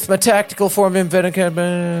 With my tactical form of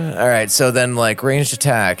Invenica. All right, so then, like, ranged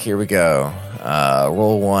attack. Here we go.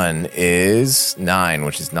 Roll 1 is 9,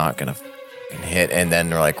 which is not going to hit. And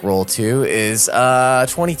then, like, roll 2 is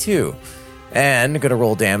 22. And going to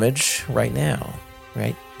roll damage right now.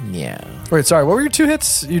 Right now. Wait, sorry. What were your 2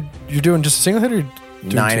 hits? You're doing just a single hit, or you're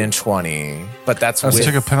doing 9 2? and 20. But that's You with...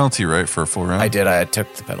 took a penalty, right, for a full round? I did. I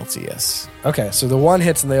took the penalty, yes. Okay, so the one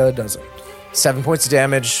hits and the other doesn't. 7 points of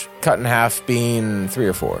damage, cut in half, being 3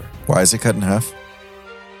 or 4. Why is it cut in half?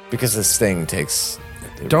 Because this thing takes...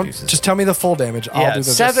 Don't just tell me the full damage. I'll do the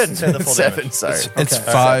 7. Say the full 7, damage. sorry. It's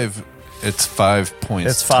Okay. 5. It's 5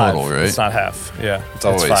 points It's 5. total, right? It's not half. Yeah. It's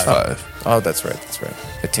always 5. Oh, that's right.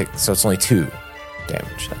 So it's only 2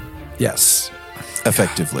 damage then. Yes.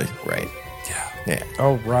 Effectively. Right. Yeah.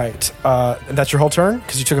 Oh, right. And that's your whole turn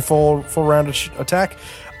because you took a full round attack.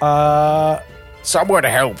 Somewhere to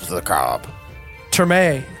help the cob.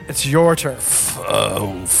 Terme, it's your turn.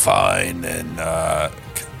 Oh, fine. And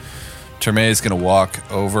Terme is going to walk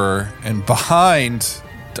over and behind,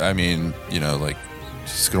 I mean, you know, like,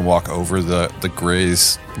 she's going to walk over the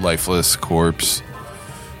Gray's lifeless corpse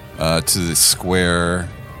to the square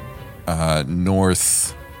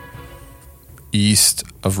northeast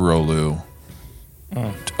of Rolu,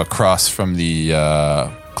 across from the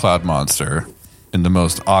cloud monster, in the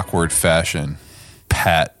most awkward fashion,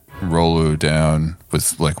 pat Rolu down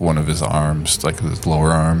with like one of his arms, like his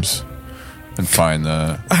lower arms, and find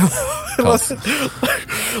the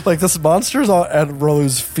Like this monster's at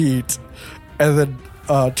Rolu's feet, and then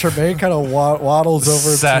Terme kind of waddles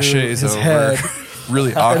over sachets to his over head.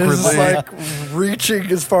 really And is awkwardly. like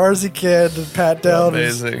reaching as far as he can to pat down.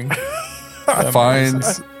 Amazing.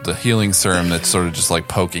 Finds the healing serum that's sort of just like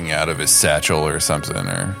poking out of his satchel or something,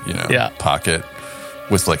 or pocket,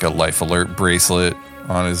 with like a life alert bracelet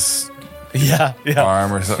on his Yeah.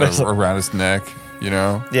 arm or something, around his neck. You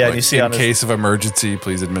know, Yeah, like, you see in on his- case of emergency,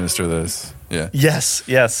 please administer this. Yeah,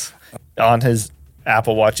 Yes. On his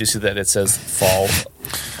Apple Watch, you see that it says fall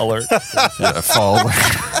alert. yeah, fall.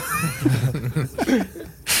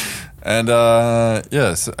 And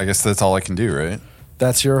yes, I guess that's all I can do, right?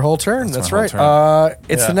 That's your whole turn. That's That's my right. whole turn.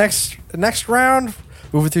 It's the next round.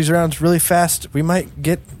 Moving through these rounds really fast. We might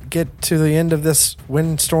get to the end of this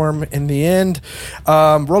windstorm in the end.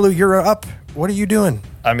 Rolu, you're up. What are you doing?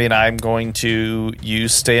 I mean, I'm going to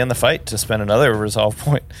use stay in the fight to spend another resolve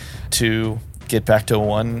point to get back to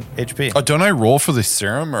 1 HP. Oh, don't I roll for the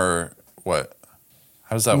serum or what?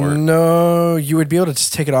 How does that work? No, you would be able to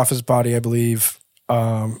just take it off his body, I believe.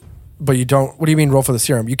 But you don't. What do you mean roll for the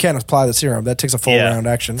serum? You can't apply the serum. That takes a full round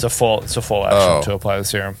action. It's a full action Oh. to apply the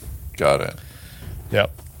serum. Got it.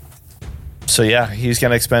 Yep. So yeah, he's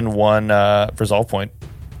going to expend 1 resolve point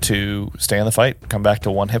to stay in the fight, come back to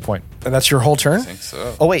 1 hit point. And that's your whole turn? I think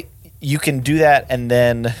so. Oh wait, you can do that and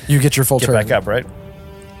then You get your full get turn. back up, right?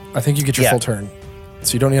 I think you get your Yeah. full turn.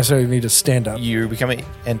 So you don't necessarily need to stand up. You become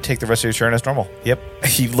and take the rest of your turn as normal. Yep.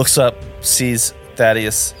 He looks up, sees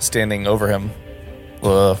Thaddeus standing over him.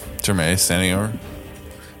 Jermaine standing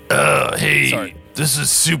over. Hey, this is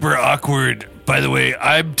super awkward. By the way,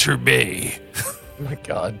 I'm Terme. Oh my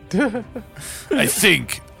God. I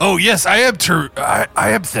think. Oh yes, I am I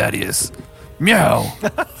am Thaddeus. Meow.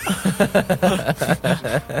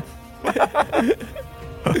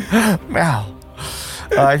 Wow.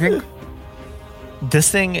 I think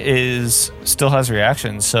this thing still has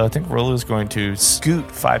reactions, so I think Rolu is going to scoot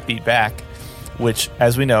 5 feet back which,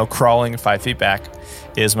 as we know, crawling 5 feet back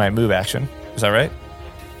is my move action. Is that right?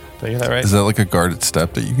 Did I get that right? Is that like a guarded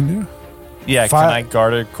step that you can do? Yeah, can I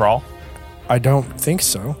guarded crawl? I don't think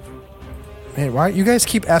so. Man, why you guys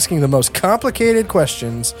keep asking the most complicated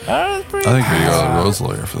questions? I think we got a Rose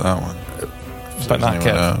Lawyer for that one. But not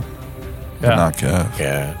Anyone Kev. know? Yeah. Not Kev.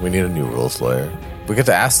 Yeah, we need a new rules lawyer. We get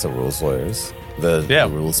to ask the rules lawyers. The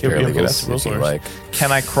rules we can ask paralegals, the rules if you lawyers. like.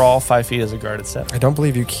 Can I crawl 5 feet as a guarded step? I don't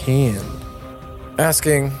believe you can.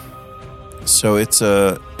 Asking. So it's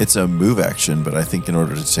a move action, but I think in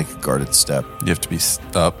order to take a guarded step, You have to be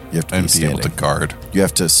up You have to and be be able to standing. guard. you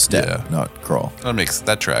have to step, Yeah. not crawl.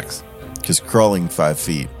 That tracks. Because crawling 5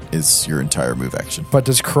 feet is your entire move action. But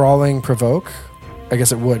does crawling provoke? I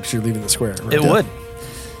guess it would because you're leaving the square. Right? It would.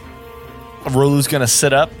 Rolu's going to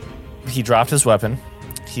sit up. He dropped his weapon.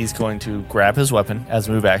 He's going to grab his weapon as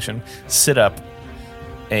move action, sit up,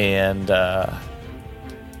 and I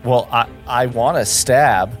want to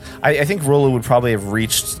stab. I think Rolu would probably have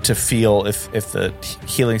reached to feel if the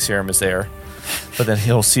healing serum is there, but then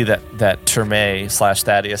he'll see that Terme /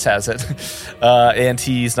 Thaddeus has it, and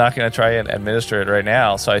he's not going to try and administer it right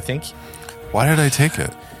now. So I think Why did I take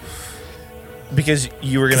it? because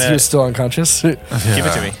you were going Because he was still unconscious. give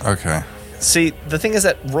it to me. Okay. See, the thing is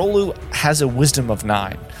that Rolu has a wisdom of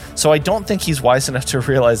 9. So I don't think he's wise enough to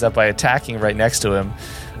realize that by attacking right next to him,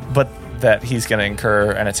 but that he's going to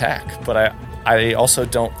incur an attack. But I also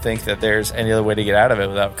don't think that there's any other way to get out of it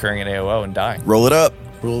without incurring an AOO and dying. Roll it up.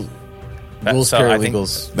 Rules So I think-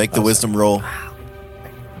 paralegals. Make the wisdom roll.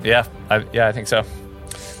 Yeah, I think so.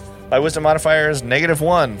 My wisdom modifier is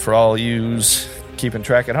 -1 for all yous keeping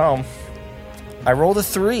track at home. I rolled a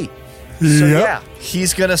 3. So yeah,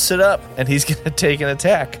 he's going to sit up and he's going to take an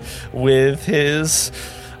attack with his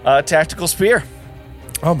tactical spear.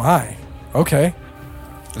 Oh my. Okay.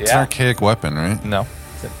 It's an archaic weapon, right? No,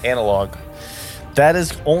 it's an analog. That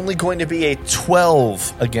is only going to be a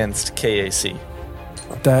 12 against KAC.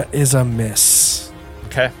 That is a miss.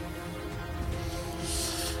 Okay.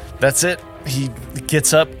 That's it. He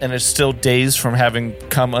gets up and is still dazed from having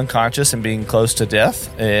come unconscious and being close to death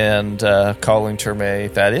and calling Terme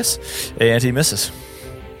Thaddeus, and he misses.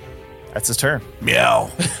 That's his turn. Meow.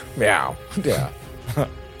 Meow. Yeah.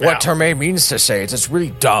 What Terme means to say is it's really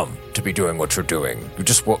dumb to be doing what you're doing. You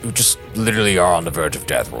just literally are on the verge of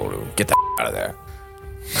death, Rolu. Get the out of there.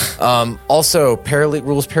 Also,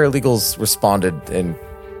 rules paralegals responded in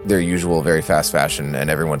their usual very fast fashion, and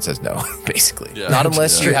everyone says no, basically. Yeah. Not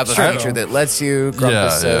unless you have a True. feature that lets you.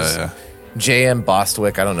 Grumpus says. Yeah. JM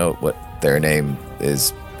Bostwick, I don't know what their name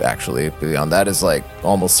is actually. Beyond that is like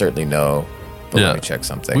almost certainly no. But let me check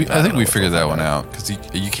something. I think don't we know figured what that the one fuck out because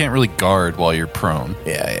you can't really guard while you're prone.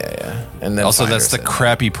 Yeah. And then Also, Finder that's the said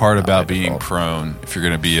crappy part Not about by being default. prone. If you're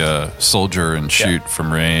going to be a soldier and shoot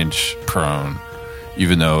from range prone,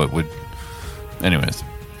 even though it would. Anyways,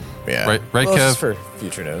 Yeah. Right, Well, Kev? just for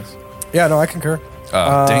future notes. Yeah, no, I concur.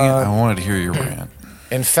 dang it! I wanted to hear your rant.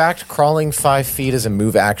 In fact, crawling 5 feet is a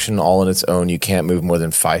move action all on its own. You can't move more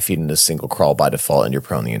than 5 feet in a single crawl by default, and you're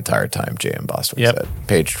prone the entire time, JM Bostwick Yep. said.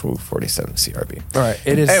 Page 247 CRB. All right,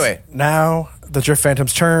 it is Anyway. now the Drift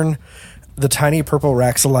Phantom's turn. The tiny purple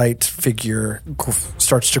Raxolite figure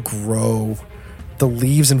starts to grow. The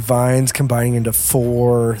leaves and vines combining into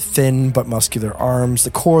 4 thin but muscular arms.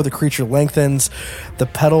 The core of the creature lengthens. The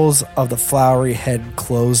petals of the flowery head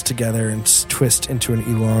close together and twist into an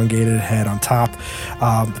elongated head on top,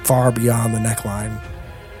 far beyond the neckline.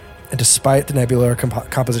 And despite the nebular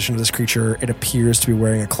composition of this creature, it appears to be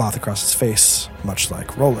wearing a cloth across its face, much like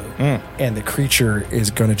Rolu. And the creature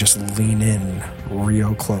is going to just lean in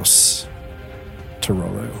real close to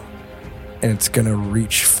Rolu. And it's going to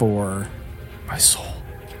reach for... My soul.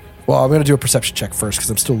 Well, I'm going to do a perception check first because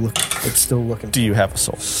I'm still looking. It's still looking. Do you have a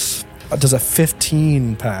soul? Does a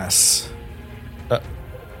 15 pass?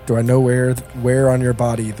 Do I know where on your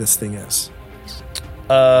body this thing is?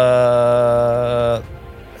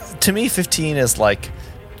 To me, 15 is like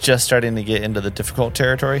just starting to get into the difficult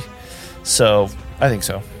territory. So I think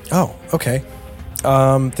so. Oh, okay.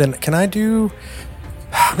 Then can I do...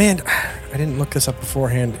 Man, I didn't look this up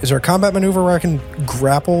beforehand. Is there a combat maneuver where I can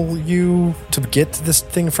grapple you to get this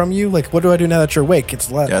thing from you? Like, what do I do now that you're awake?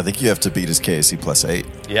 It's left. Yeah, I think you have to beat his KSC +8.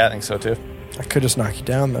 Yeah, I think so too. I could just knock you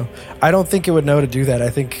down, though. I don't think it would know to do that. I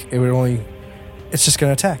think it would only... It's just going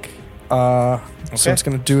to attack. So Okay. it's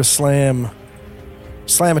going to do a slam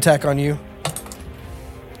attack on you.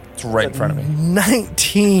 It's right in front of me.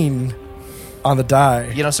 19 on the die.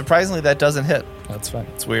 You know, surprisingly, that doesn't hit. That's fine.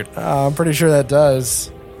 It's weird. I'm pretty sure that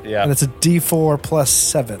does. Yeah. And it's a D4 plus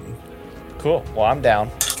 7. Cool. Well, I'm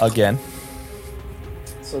down again.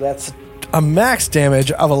 So that's a max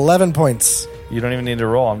damage of 11 points. You don't even need to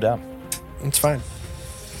roll. I'm down. It's fine.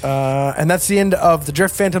 And that's the end of the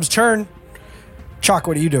Drift Phantom's turn. Chalk,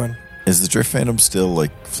 what are you doing? Is the Drift Phantom still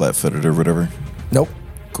like flat-footed or whatever? Nope.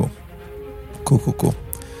 Cool.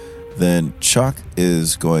 Then Chalk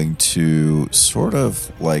is going to sort of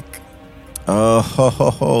like,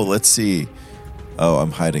 let's see. Oh,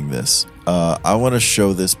 I'm hiding this. I want to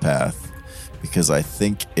show this path because I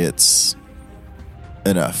think it's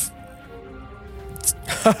enough.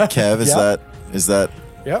 Kev, is that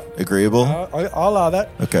Yep. agreeable? I'll allow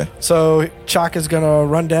that. Okay. So Chalk is going to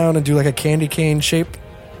run down and do like a candy cane shape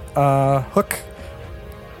hook.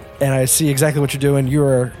 And I see exactly what you're doing. You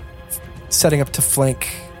are setting up to flank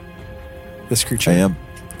this creature. I am.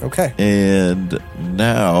 Okay. And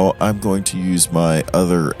now I'm going to use my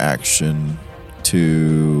other action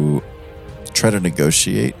to try to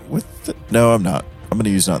negotiate with it. No, I'm not. I'm going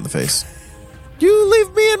to use Not in the Face. You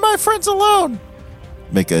leave me and my friends alone.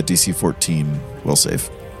 Make a DC 14 will save.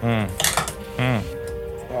 Oh,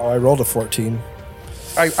 I rolled a 14.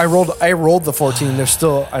 I rolled the 14. There's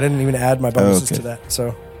still, I didn't even add my bonuses to that.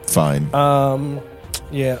 So Fine.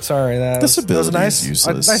 yeah, sorry. This That ability was nice. is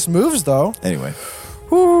useless. Nice moves though. Anyway.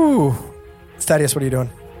 Woo. Thaddeus, what are you doing?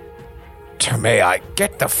 Tomei,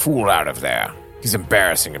 get the fool out of there. He's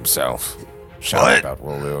embarrassing himself. Shout about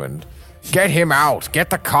Rolu and get him out. Get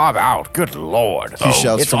the cob out. Good lord. He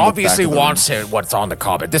shouts It from the obviously back of the wants what's on the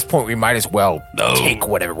cob. At this point, we might as well take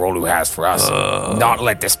whatever Rolu has for us. Not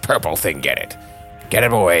let this purple thing get it. Get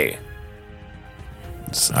him away.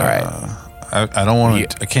 All right. I don't want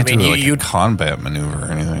to. I can't do like you- a combat maneuver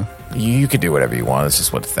or anything. You can do whatever you want. It's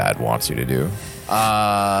just what Thad wants you to do. All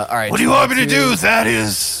right. What do you want me to do? That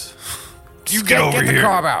is. You get over Get the here.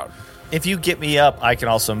 cob out. If you get me up, I can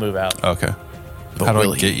also move out. Okay. But How do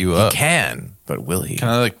will I he? get you up? He can, but will he? Can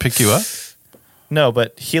I like pick you up? No,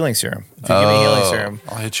 but healing serum. If you give me healing serum,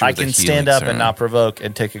 I'll hit you I with the can healing stand up serum. and not provoke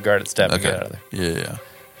and take a guarded step and Okay. get out of there. Yeah.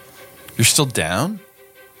 You're still down?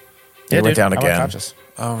 He went down I'm again. unconscious.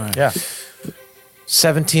 All right. Yeah.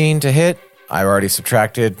 17 to hit. I've already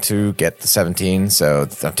subtracted to get the 17, so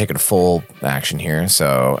I'm taking a full action here.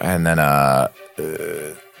 So, and then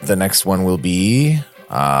the next one will be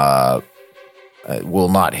will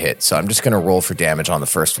not hit. So I'm just going to roll for damage on the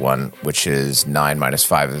first one, which is 9 minus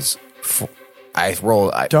 5 is. I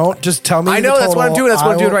roll. Don't just tell me. I the know that's what I'm total. doing. That's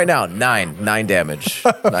what I'm doing will- right now. 9 damage.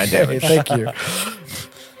 9 Okay, damage. thank you.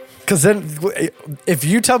 Because then, if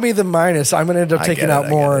you tell me the minus, I'm going to end up I taking get it, out I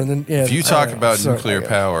more. get it. And then, yeah, If you talk about so- nuclear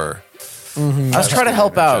power, I was trying to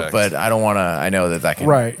help out, Checked. but I don't want to. I know that can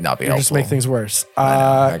right, not be you helpful. just make things worse.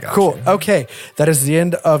 I got Cool. you. Okay, that is the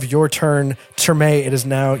end of your turn, Termay. It is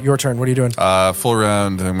now your turn. What are you doing? full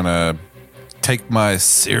round, I'm going to take my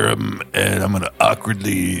serum and I'm going to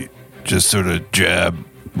awkwardly just sort of jab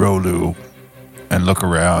Rolu and look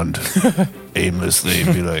around aimlessly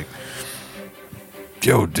and be like,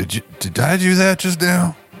 yo, did I do that just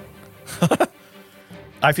now?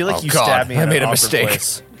 I feel like Oh, you God. stabbed me I in made an a awkward mistake.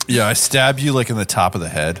 place. Yeah, I stabbed you like in the top of the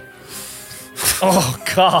head. Oh,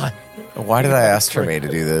 God. Why did I ask Tremaine to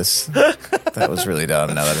do this? That was really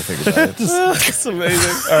dumb. Now that I think about it. That's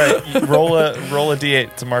amazing. All right, you roll a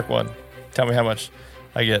d8 to mark one. Tell me how much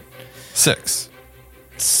I get. 6.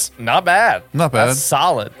 It's not bad. Not bad. That's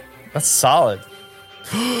solid. That's solid.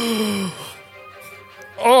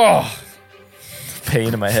 Oh,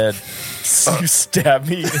 pain in my head. You stabbed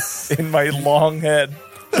me in my long head.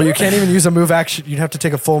 But you can't even use a move action. You'd have to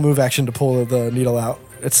take a full move action to pull the needle out.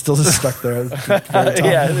 It's still just stuck there.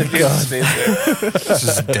 Yeah, it just stays there. It's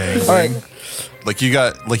just dangling. All right. Like you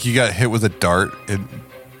got hit with a dart in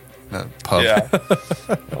a pub. Yeah.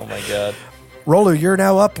 Oh my god. Rolu, you're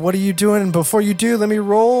now up. What are you doing? And before you do, let me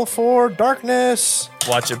roll for darkness.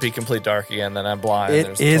 Watch it be complete dark again. Then I'm blind. It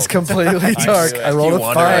There's is total- completely dark. knew it. I rolled You a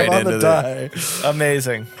wander 5 right on the into die.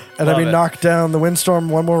 amazing. And let Love me it. knock down the windstorm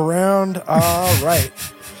one more round. All right.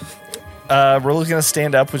 Rolu's going to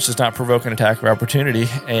stand up, which does not provoke an attack of opportunity,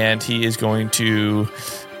 and he is going to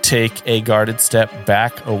take a guarded step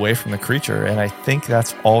back away from the creature. And I think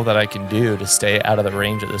that's all that I can do to stay out of the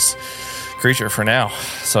range of this creature for now,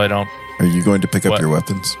 so I don't. Are you going to pick up What? your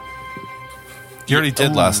weapons? You already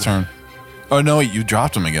did last turn. Oh no, wait, you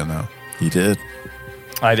dropped him again though. He did.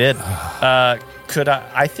 I did. Could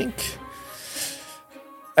I think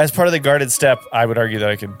as part of the guarded step, I would argue that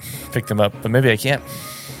I could pick them up, but maybe I can't.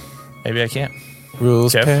 Maybe I can't.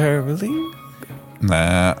 Rules Jeff? paralegal.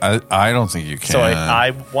 Nah, I don't think you can. So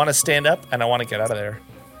I want to stand up and I want to get out of there.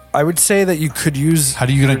 I would say that you could use. How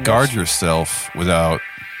are you going to guard yourself without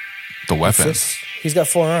the weapons? He's got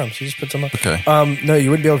 4 arms. He just puts them up. Okay. No,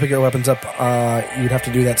 you wouldn't be able to pick your weapons up. You would have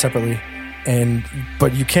to do that separately.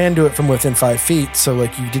 but you can do it from within 5 feet. So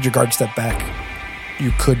like you did your guard step back,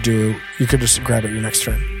 you could just grab it your next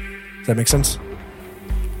turn. Does that make sense?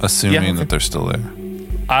 Assuming that they're still there.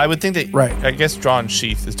 I would think that. Right. I guess draw and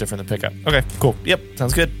sheath is different than pickup. Okay, cool. Yep,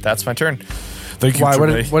 sounds good. That's my turn. Thank you. Why?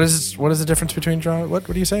 Tremaine. What is the difference between draw? What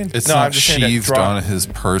are you saying? It's No, I'm not just saying that sheathed draw- on his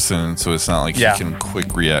person, so it's not like Yeah. he can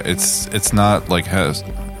quick react. It's not like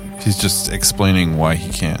he's just explaining why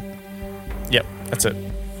he can't. Yep, that's it.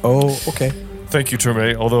 Oh, okay. Thank you,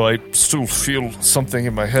 Tremaine. Although I still feel something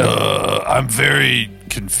in my head. I'm very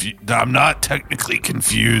confused. I'm not technically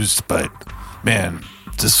confused, but man,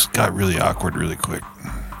 this got really awkward really quick.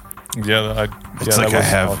 It's like I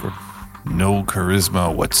have no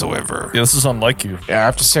charisma whatsoever. Yeah, this is unlike you. Yeah, I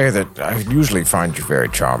have to say that I usually find you very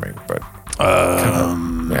charming, but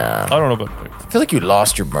yeah, I don't know about. I feel like you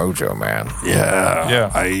lost your mojo, man.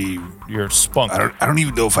 Yeah. You're spunk. I don't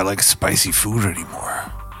even know if I like spicy food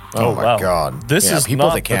anymore. Oh, my wow. god, This is people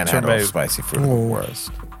not that can't the handle Tremaine. spicy food are the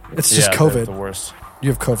worst. It's just they're COVID. The worst. You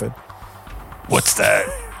have COVID. What's that?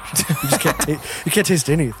 You just can't. You can't taste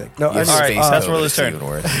anything. No, Yes, all right, space that's COVID, Rollo's it's turn. even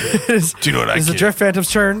worse. Do you know what I It's the get? Drift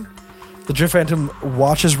Phantom's turn. The Drift Phantom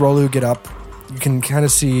watches Rolu get up. You can kind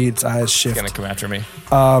of see its eyes shift. Gonna come after me.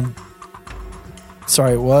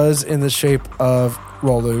 Sorry, it was in the shape of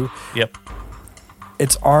Rolu. Yep.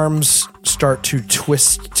 Its arms start to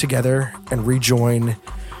twist together and rejoin.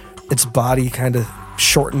 Its body kind of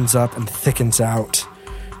shortens up and thickens out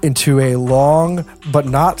into a long but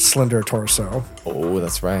not slender torso. Oh,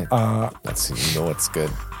 that's right. That's it's good.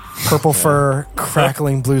 Purple fur,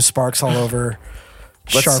 crackling blue sparks all over,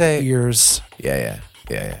 Let's sharp say- ears, Yeah.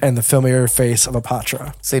 and the familiar face of a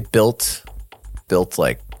Patra. Say built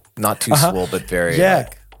like not too swole, but very Yeah.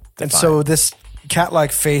 like, And defined. so this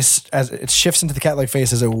cat-like face, as it shifts into the cat-like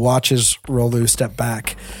face as it watches Rolu step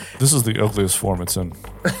back. This is the ugliest form it's in.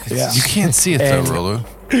 Yeah. You can't see it And- though, Rolo.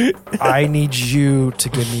 I need you to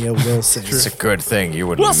give me a will save. it's a good thing you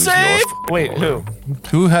would lose yours. Wait, who?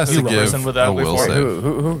 Who has to You give person with that a ugly will form? save?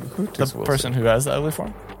 Who The person who has the ugly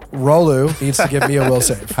form? Rolu needs to give me a will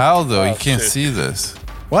save. How though? You can't shit. see this.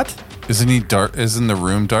 What? Isn't he dark? Isn't the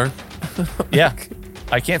room dark? Yeah.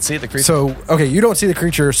 I can't see the creature. So, okay, you don't see the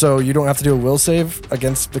creature, so you don't have to do a will save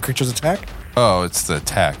against the creature's attack? Oh, it's the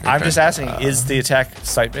attack. I'm Okay. just asking, is the attack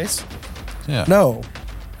sight-based? Yeah. No.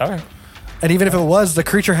 Okay. And even if it was, the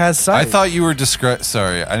creature has sight. I thought you were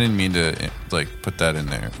Sorry, I didn't mean to like put that in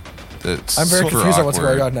there. That's I'm very super confused on what's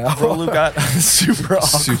awkward. going on now. Rolu got super awkward.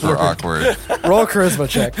 Super awkward. Roll a charisma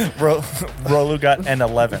check. Rolu got an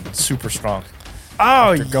 11. Super strong.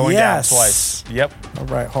 Oh, Going yes. down twice. Yep. All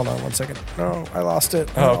right, hold on 1 second. No, I lost it.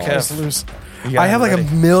 Oh, I Kev. always lose. You got I have it like ready.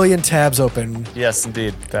 a million tabs open. Yes,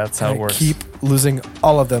 indeed. That's how I it works. keep losing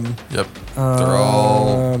all of them. Yep. They're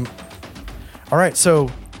all. All right, so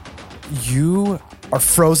you are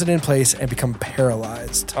frozen in place and become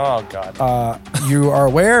paralyzed. Oh, God. You are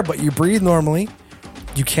aware, but you breathe normally.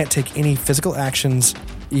 You can't take any physical actions,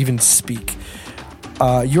 even speak.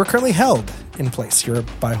 You are currently held in place. You're a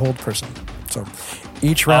by hold person. So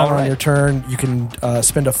each round All right. on your turn, you can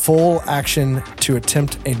spend a full action to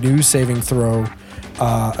attempt a new saving throw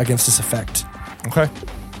against this effect. okay.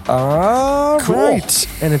 All right.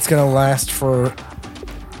 And it's going to last for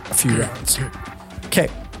a few rounds. Okay.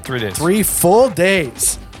 3 days. 3 full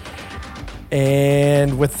days.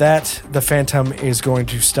 And with that, the Phantom is going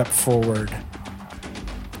to step forward.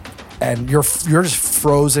 And you're just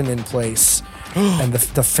frozen in place. And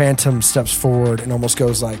the Phantom steps forward and almost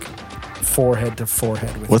goes like forehead to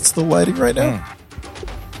forehead with What's the lighting right now?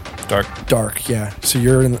 Dark. dark. Yeah. So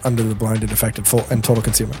you're under the blinded, affected, full and total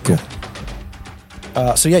concealment. Cool.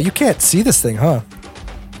 So yeah, you can't see this thing, huh,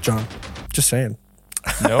 John? Just saying.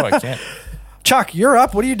 No, I can't. Chuck, you're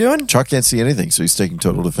up. What are you doing? Chalk can't see anything, so he's taking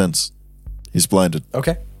total defense. He's blinded.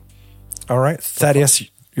 Okay. All right, Thaddeus,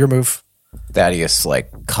 your move. Thaddeus like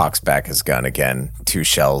cocks back his gun again. 2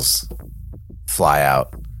 shells fly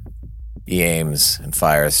out. He aims and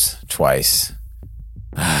fires twice,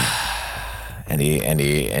 and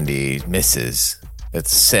he misses.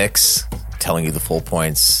 It's 6. Telling you the full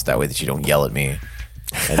points that way that you don't yell at me.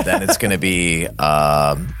 And then it's going to be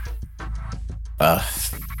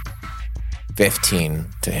 15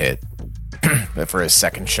 to hit for his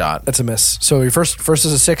second shot. That's a miss. So your first is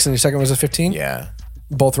a 6 and your second was a 15. Yeah.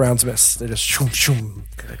 Both rounds miss. They just shoom shoom.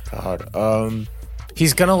 God.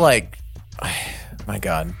 He's gonna like, my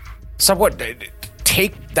God, somewhat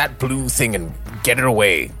take that blue thing and get it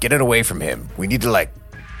away from him. We need to like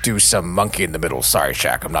do some monkey in the middle. Sorry,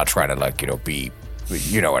 Shaq, I'm not trying to like be,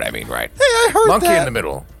 you know what I mean, right? Hey, I heard monkey that. in the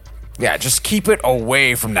middle. Yeah, just keep it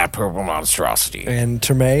away from that purple monstrosity. And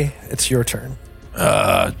Terme, it's your turn.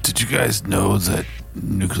 Did you guys know that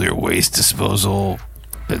nuclear waste disposal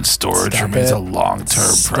and storage Stop remains it. a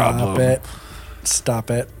long-term problem? Stop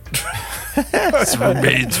it. It's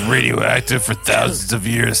remains radioactive for thousands of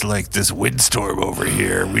years, like this windstorm over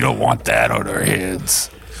here. We don't want that on our hands.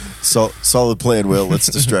 Solid plan, Will. Let's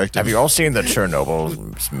distract him. Have you all seen the Chernobyl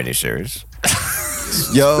miniseries?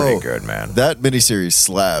 Yo, Pretty good, man. that miniseries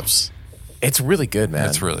slaps. It's really good, man.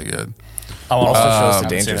 It's really good. also shows the haven't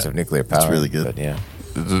seen dangers it. of nuclear power. really good. But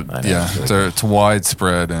yeah. It's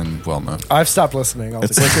widespread and well known. I've stopped listening.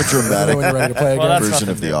 It's like a dramatic when you're ready to play Well, again. that's version nothing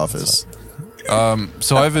of The new. Office.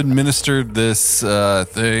 So I've administered this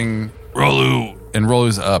thing. And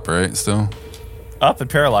Rolu's up, right? Still Up and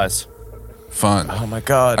paralyzed. fun. Oh my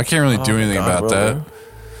god. I can't really do anything about Rolo.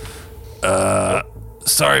 that.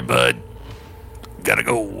 Sorry, bud. Gotta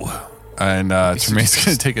go. And Tremaine's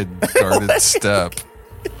gonna take a guarded step.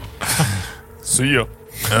 See ya.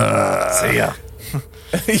 See ya.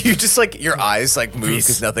 You just like your eyes like move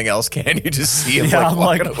because nothing else can. You just see him Yeah, like I'm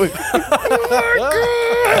walking like- away.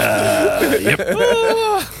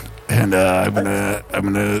 And I'm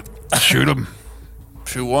gonna shoot him.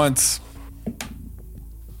 Shoot once.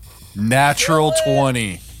 Natural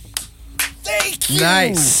 20.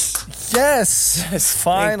 Nice. Yes.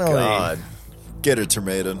 Finally. God. Get it,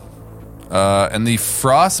 Termaiden. And the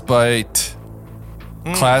frostbite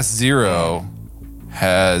class 0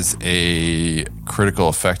 has a critical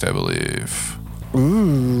effect, I believe.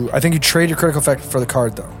 Ooh, I think you trade your critical effect for the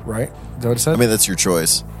card, though, right? Is that what it said? I mean, that's your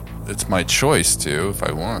choice. It's my choice too, if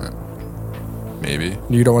I want. Maybe.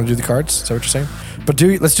 You don't want to do the cards? Is that what you're saying? But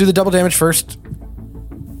let's do the double damage first.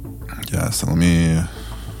 Yeah, so let me.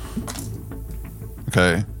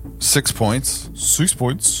 Okay. 6 points. 6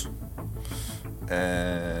 points.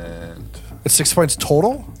 And. It's 6 points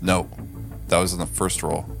total? No. That was in the first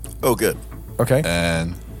roll. Oh, good. Okay.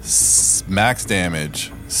 And max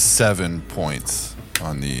damage, 7 points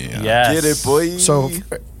on the. Yes. Get it, boy. So,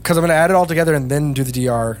 because I'm going to add it all together and then do the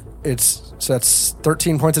DR, so that's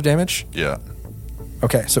 13 points of damage? Yeah.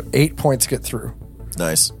 Okay, so 8 points get through.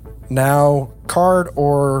 Nice. Now, card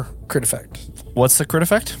or crit effect? What's the crit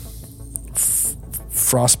effect?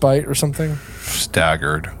 Frostbite or something?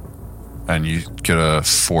 Staggered. And you get a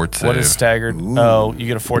fort save. What is staggered? Oh, you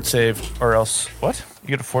get a fort save or else. What? You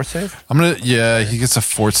get a fort save? he gets a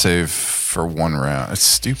fort save for 1 round. It's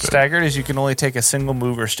stupid. Staggered is you can only take a single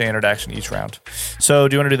move or standard action each round. So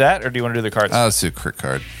do you want to do that or do you want to do the cards? Let's do a crit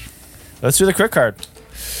card. Let's do the crit card.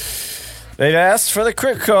 They've asked for the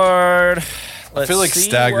crit card. I feel like see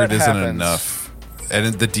staggered what isn't happens. enough.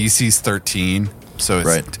 And the DC's 13, so it's,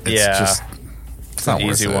 Right. it's Yeah. just it's not An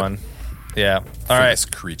worth easy it one. Yeah. for All right. this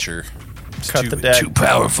creature. It's Cut the deck. too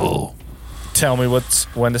powerful. Tell me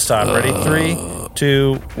when to stop. Ready? 3,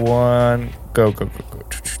 2, 1. Go, go, go, go.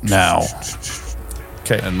 Now.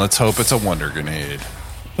 Okay. And let's hope it's a wonder grenade.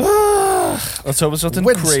 Let's hope it's something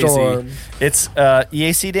Windstorm. crazy. It's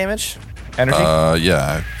EAC damage? Energy?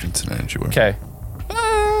 Yeah, it's an energy weapon. Okay.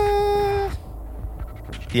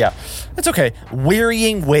 Yeah. That's okay.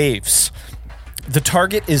 Wearying waves. The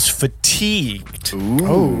target is fatigued,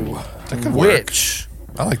 That could work. which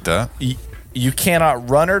I like that. you cannot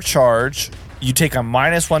run or charge. You take a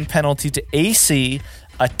 -1 penalty to AC,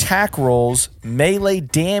 attack rolls, melee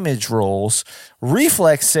damage rolls,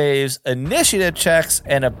 reflex saves, initiative checks,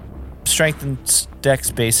 and a strength and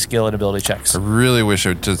dex-based skill and ability checks. I really wish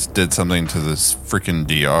it just did something to this freaking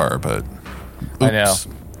DR, but I know.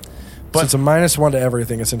 So it's a -1 to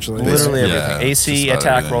everything, essentially. Literally Yeah, everything. AC, just about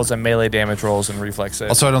attack everything. rolls, and melee damage rolls and reflex saves.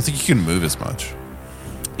 Also, I don't think you can move as much.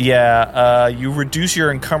 Yeah, you reduce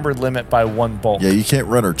your encumbered limit by 1 bulk. Yeah, you can't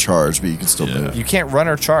run or charge, but you can still Yeah. move. You can't run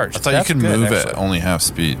or charge. I thought That's you could good, move actually. at only half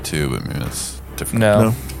speed too, but maybe that's different.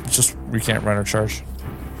 No, it's just you can't run or charge.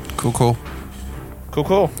 Cool, cool.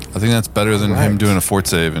 Cool. I think that's better than him doing a fort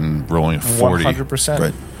save and rolling a 40. 100%.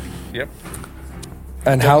 Right. Yep.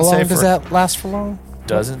 And how Doesn't say long does for- that last for long?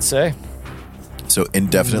 Doesn't say. So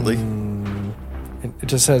indefinitely? It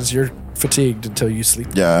just says you're fatigued until you sleep.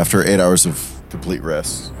 Yeah, after 8 hours of complete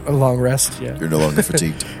rest, A long rest, yeah. you're no longer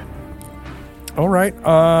fatigued. All right.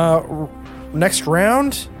 Next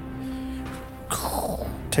round.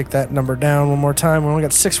 Take that number down one more time. We only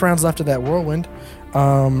got 6 rounds left of that whirlwind.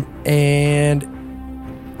 And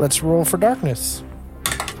let's roll for darkness.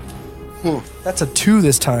 That's a 2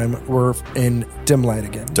 this time. We're in dim light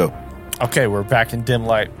again. Dope. Okay, we're back in dim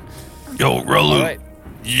light. Yo, Rolu, All right.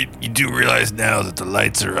 you do realize now that the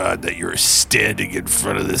lights are on that you're standing in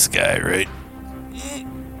front of this guy, right?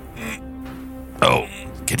 Oh,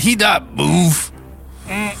 can he not move?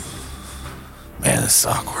 Man, this is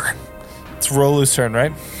awkward. It's Rolu's turn,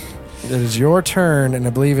 right? It is your turn, and I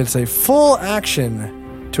believe it's a full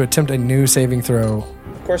action to attempt a new saving throw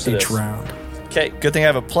Of course it each is. round. Okay, good thing I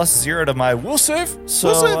have a +0 to my will save. So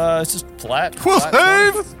Will save. it's just flat. Will flat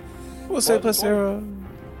save. We'll say +0.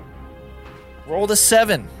 Rolled a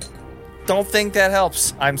 7. Don't think that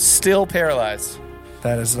helps. I'm still paralyzed.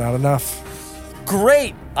 That is not enough.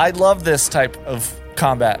 Great. I love this type of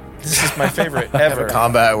combat. This is my favorite ever.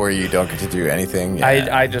 Combat where you don't get to do anything. Yeah.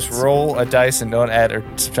 I just roll a dice and don't add or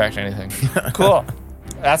subtract anything. Cool.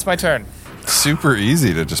 That's my turn. Super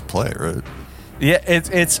easy to just play, right? Yeah,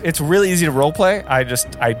 it's really easy to role play. I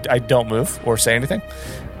don't move or say anything,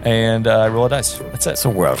 and I roll a dice. That's it. It's a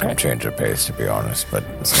welcome change of pace, to be honest, but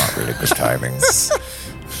it's not really good timing.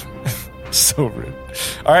 So rude.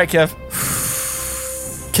 All right, Kev.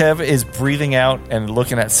 Kev is breathing out and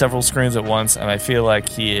looking at several screens at once, and I feel like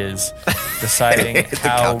he is deciding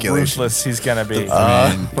how calculation. ruthless he's going to be.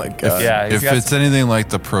 I mean, my God. Yeah, he's if got it's anything like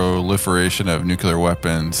the proliferation of nuclear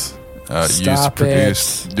weapons used to Stop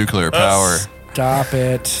produce nuclear power, Stop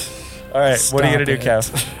it. all right, what are you going to do,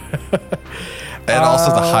 Stop Kev? and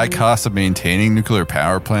also the high cost of maintaining nuclear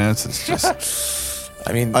power plants, it's just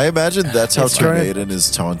I mean, I imagine that's how It's gonna- Termaiden is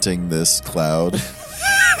taunting this cloud.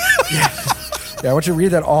 Yeah, I want you to read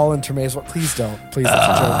that all in Termae's. Please don't. Please, that's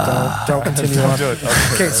a joke. Don't continue on. Do it.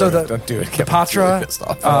 Okay, so don't do it. the Kevin's Patra really pissed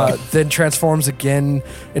off. then transforms again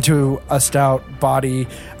into a stout body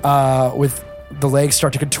with the legs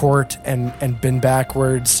start to contort and bend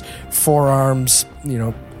backwards, forearms,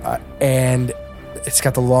 and it's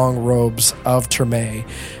got the long robes of Termae.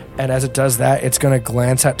 And as it does that, it's going to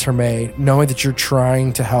glance at Termae, knowing that you're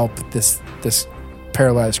trying to help this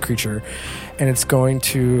paralyzed creature, and it's going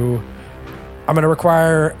to. I'm going to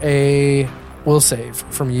require a will save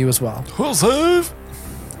from you as well. will save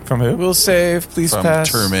From who? We'll save. Please from pass.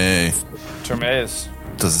 Terme. Termaeus.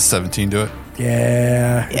 Does a 17 do it?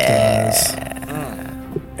 Yeah, it does.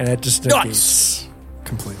 And it just negates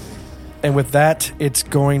completely. And with that, it's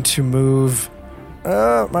going to move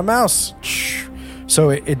my mouse.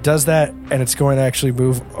 So it does that, and it's going to actually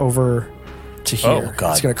move over to here. Oh,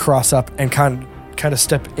 God. It's going to cross up and kind of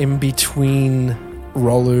step in between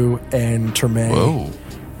Rolu and Termae. Whoa.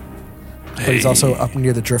 But he's also up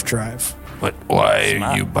near the drift drive. But why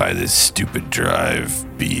are you by this stupid drive,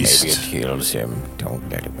 Maybe it beast? kills him. Don't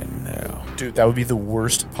let him in now. Dude, that would be the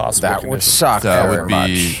worst possible That would condition. suck That very would be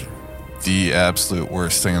much. the absolute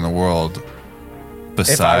worst thing in the world I were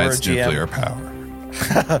besides a GM. nuclear power.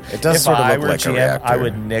 It does If sort of I look were like a GM, reactor. I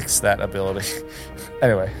would nix that ability.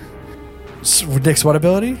 Anyway, Nick's what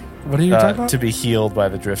ability? What are you talking about? to be healed by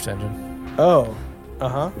the drift engine. Oh.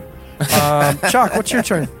 Chalk, what's your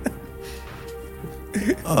turn?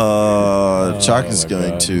 Chalk is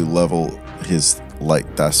going to level his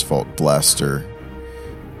light asphalt blaster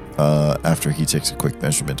after he takes a quick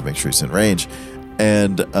measurement to make sure he's in range,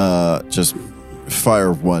 and just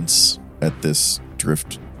fire once at this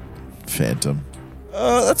drift phantom.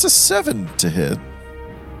 That's a 7 to hit.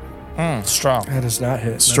 Strong. That does not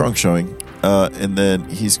hit. no. Strong showing. And then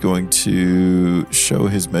he's going to show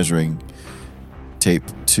his measuring tape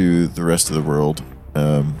to the rest of the world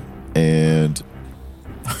and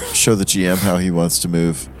show the GM how he wants to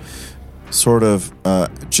move. Sort of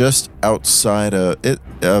just outside of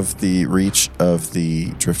the reach of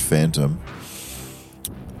the drift phantom.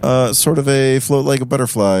 Sort of a float like a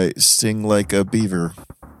butterfly, sting like a beaver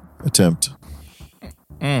attempt.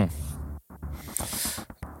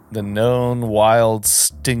 The known wild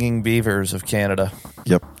stinging beavers of Canada.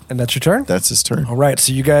 Yep, And that's your turn? that's his turn. All right,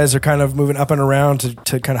 so you guys are kind of moving up and around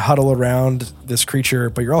to kind of huddle around this creature,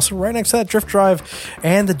 but you're also right next to that drift drive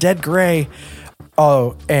and the dead gray.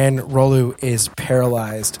 Oh, and Rolu is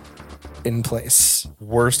paralyzed in place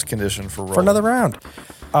Worst condition for roll. for another round.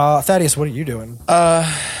 Thaddeus, what are you doing?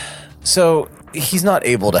 So he's not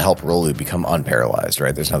able to help Rolu become unparalyzed,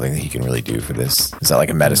 right? There's nothing that he can really do for this. Is that like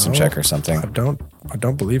a medicine check or something? I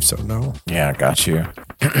don't believe so. No. Yeah, got you.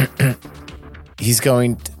 He's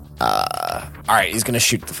going. All right, he's going to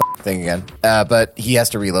shoot the thing again, but he has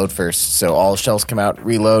to reload first. So all shells come out,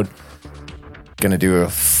 reload. Going to do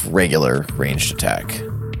a regular ranged attack,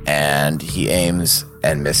 and he aims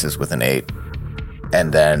and misses with an 8,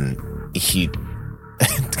 and then he.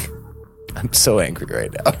 I'm so angry right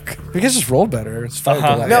now. You guys just rolled better. It's fine.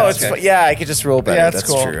 Uh-huh. No, Yeah, it's okay. yeah. I could just roll better. Yeah, That's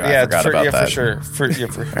cool. true. Yeah, I forgot about that. for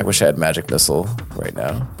sure. I wish I had magic missile right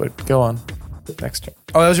now, but go on. Next turn.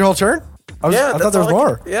 Oh, that was your whole turn? I thought there was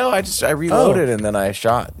more. Yeah, I reloaded and then I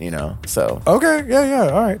shot. So Okay, yeah.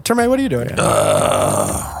 All right. Termae, what are you doing?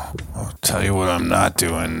 I'll tell you what I'm not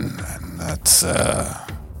doing, and that's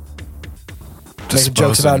Making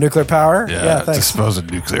jokes about nuclear power? Yeah, thanks. dispose of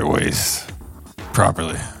nuclear waste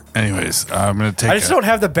properly. Anyways, I'm gonna take. I just don't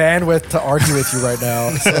have the bandwidth to argue with you right now.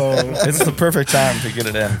 So It's the perfect time to get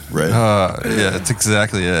it in. Right. Yeah, that's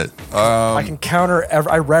exactly it. I can counter.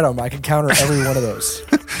 I read them. I can counter every one of those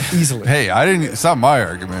easily. Hey, I didn't. It's not my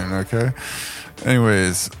argument. Okay.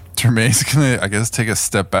 Anyways, Termay's gonna, I guess, take a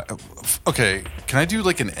step back. Okay, can I do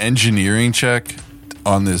like an engineering check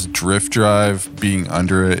on this drift drive being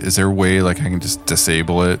under it? Is there a way like I can just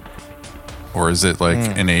disable it, or is it like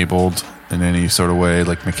enabled in any sort of way?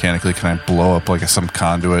 Like mechanically, can I blow up like some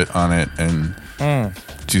conduit on it and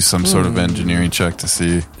do some sort of engineering check to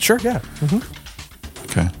see? Sure. Yeah.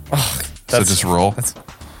 Okay. So just roll.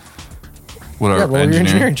 What Yeah. are Roll your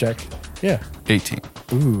engineering check. Yeah. 18.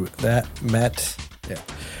 Ooh, that met. Yeah.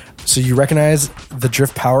 So you recognize the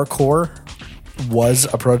drift power core was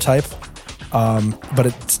a prototype, but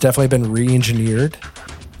it's definitely been re-engineered.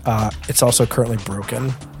 It's also currently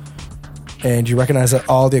broken. And you recognize that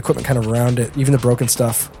all the equipment kind of around it, even the broken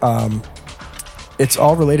stuff, it's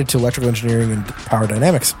all related to electrical engineering and power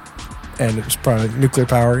dynamics. And it was probably nuclear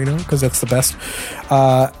power, because that's the best.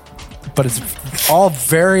 But it's all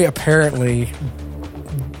very apparently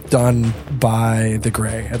done by the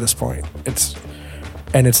Gray at this point.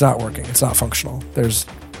 It's not working. It's not functional. There's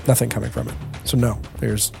nothing coming from it. So no,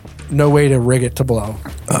 there's no way to rig it to blow.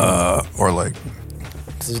 Or like,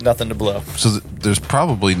 There's nothing to blow. so there's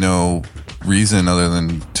probably no reason other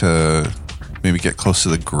than to maybe get close to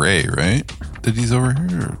the Gray, right? That he's over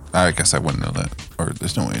here? Or, I guess I wouldn't know that. Or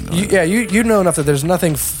there's no way to know that. Yeah, you know enough that there's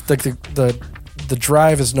nothing like the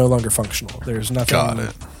drive is no longer functional. There's nothing. Got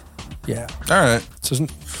it. Yeah. All right. So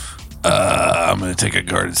isn't- I'm going to take a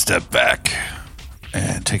guarded step back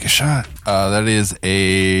and take a shot. That is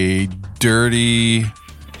a dirty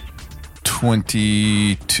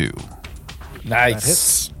 22. Nice.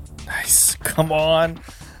 hits. Nice. Come on.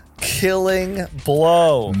 Killing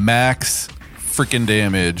blow. Max freaking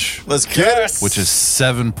damage, Let's get it. which is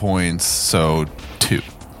 7 points, so 2.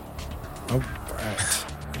 All right.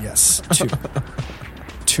 Yes. 2.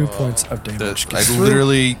 2 points of damage. I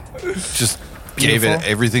literally just gave it Beautiful.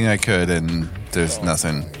 everything I could, and there's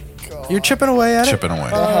nothing You're chipping away at chipping away.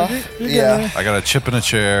 You're Yeah. I got a chip in a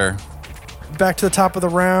chair. back to the top of the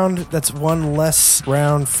round. That's one less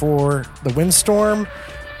round for the windstorm.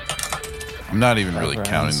 I'm not even really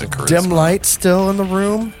counting the charisma. Dim light still in the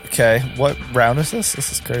room. Okay. What round is this?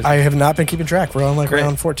 This is crazy. I have not been keeping track. We're on like Great.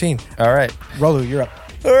 round 14. All right. Rolu, you're up.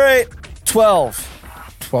 All right.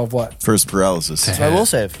 12. 12 what? First paralysis. So I will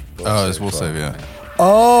save. Oh, this will save, yeah.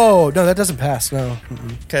 Oh, no, that doesn't pass. No.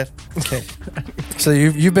 Okay. Okay. So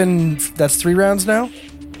you've been, that's 3 rounds now?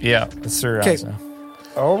 Yeah. It's 3 rounds Okay. now.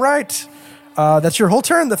 All right. That's your whole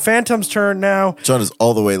turn. The Phantom's turn now. John is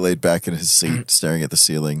all the way laid back in his seat, staring at the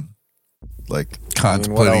ceiling. Like,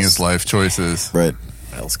 Contemplating else? his life choices. right.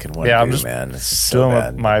 What else can one Yeah, do, I'm just man? It's so Doing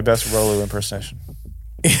bad. my best Rolu impersonation.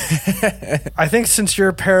 I think since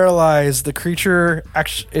you're paralyzed, the creature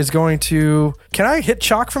is going to. Can I hit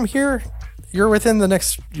Chalk from here? You're within the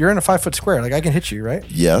next. You're in a 5-foot square. Like I can hit you, right?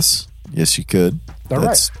 Yes. Yes, you could. All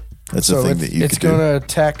That's a thing that you it's could do. going to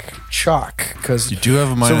attack Chalk because You do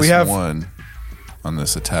have a minus we have- 1 on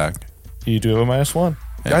this attack. You do have a -1.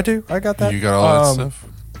 I do. I got that. You got all that Um, stuff?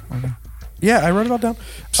 Yeah, I wrote it all down.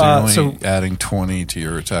 So you're only so adding 20 to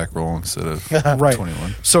your attack roll instead of right.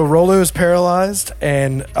 21. So Rolo is paralyzed,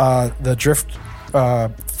 and the drift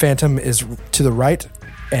phantom is to the right,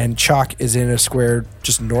 and Chalk is in a square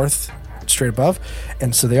just north, straight above,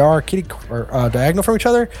 and so they are diagonal from each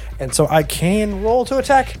other, and so I can roll to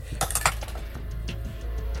attack.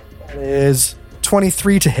 That is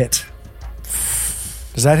 23 to hit.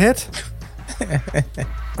 Does that hit?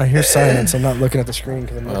 I hear silence. I'm not looking at the screen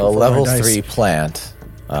because I'm looking Well, for level my dice. 3 plant.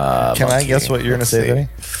 Can I guess what you're going to say, Vinny?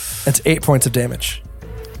 That's 8 points of damage.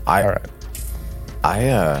 I, All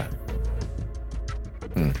right.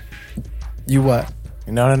 You what?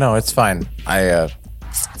 No, it's fine.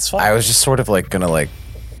 It's fine. I was just sort of like gonna like.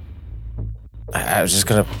 I was just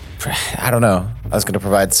gonna. I don't know. I was gonna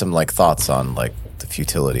provide some like thoughts on like the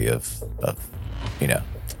futility of you know.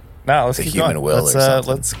 No, let's the keep human going. will Let's, or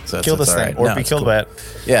something. let's So kill that's this all thing right. or No, be it's killed cool. by it.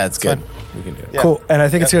 Yeah, it's good. fine. We can do it. Yeah. Cool. And I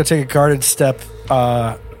think it's going to take a guarded step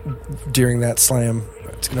during that slam.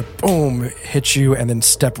 It's going to boom, hit you, and then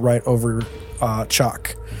step right over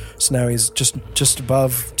Chalk. So now he's just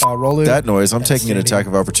above Rolu. That noise. I'm and taking an standing attack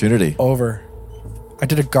of opportunity. over. I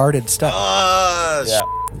did a guarded step. Yeah.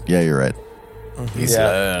 Yeah, you're right. He's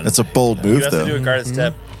Yeah. That's a bold You move, have to do a though. guarded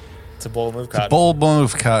step. It's a bold move, Cotton. Bold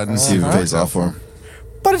move, Cotton. See if it pays off for him.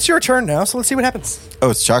 But it's your turn now, so let's see what happens.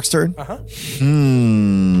 Oh, it's Chalk's turn? Uh-huh.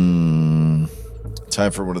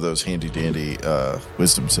 Time for one of those handy dandy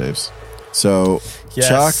wisdom saves. So Yes.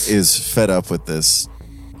 Chalk is fed up with this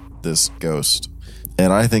this ghost.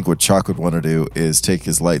 And I think what Chalk would want to do is take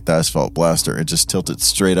his light asphalt blaster and just tilt it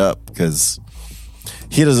straight up because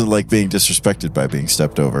he doesn't like being disrespected by being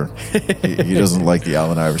stepped over. he doesn't like the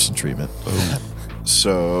Allen Iverson treatment.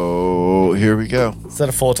 So here we go. Is that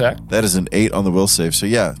a full attack? That is an 8 on the will save. So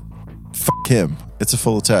yeah, fuck him. It's a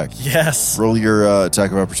full attack. Yes. Roll your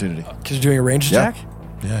attack of opportunity. Because you're doing a ranged Yeah. attack?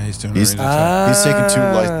 Yeah, he's doing He's, a range attack. he's taking 2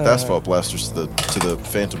 light asphalt blasters to the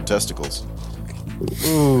phantom testicles.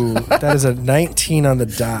 Ooh, that is a 19 on the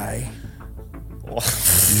die.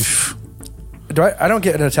 I don't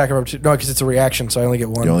get an attack of opportunity. No, because it's a reaction, so I only get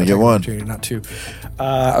one. You only get attack of one. opportunity, not 2.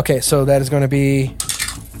 Okay, so that is going to be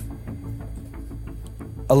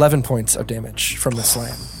 11 points of damage from the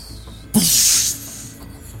slam.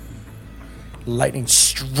 Lightning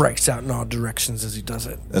strikes out in all directions as he does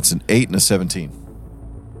it. That's an 8 and a 17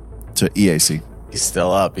 to EAC. He's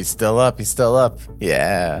still up. He's still up. He's still up.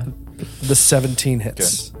 Yeah. The 17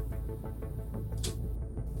 hits.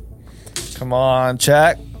 Come on,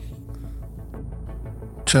 check.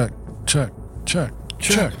 Check.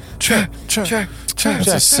 That's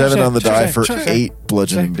a 7 on the die for 8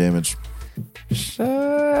 bludgeoning damage. All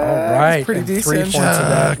right. pretty and decent. 3 points of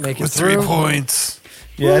that make it With through. 3 points.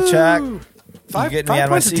 Yeah, check. Five getting me out of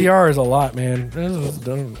my points of seat? DR is a lot, man.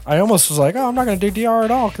 I almost was like, oh, I'm not going to do DR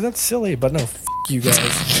at all because that's silly. But no, f*** you guys.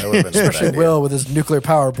 That would've been a good Especially idea. Will with his nuclear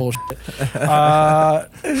power bullshit. This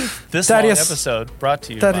Thaddeus- long episode brought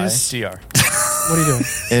to you Thaddeus- by DR. What are you doing?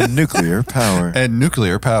 And nuclear power. And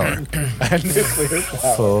nuclear power. The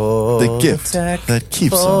gift that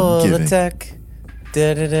keeps on giving. Attack.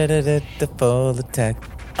 The full attack.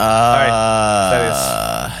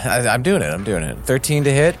 I'm doing it. 13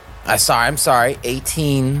 to hit. I'm sorry.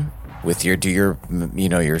 18 with your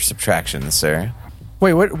subtractions, sir.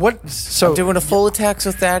 Wait, what? So I'm doing a full attack,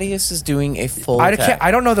 so Thaddeus is doing a full attack. I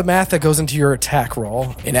don't know the math that goes into your attack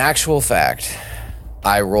roll. In actual fact,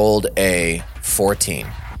 I rolled a 14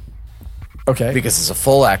 Okay. because it's a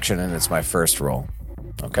full action and it's my first roll.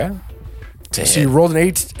 Okay. To So you rolled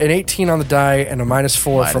an 18 on the die and a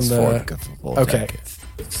 -4 from the. full Okay. attack.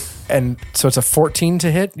 And so it's a 14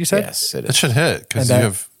 to hit, you said? Yes, it That is. should hit because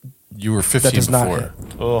And you were That 15 does not before. hit.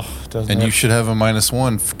 Oh, doesn't And it? you should have a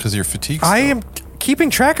 -1 because you're fatigued. I still. am keeping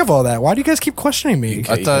track of all that. Why do you guys keep questioning me? You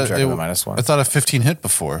I keep thought track of the -1. I thought a 15 hit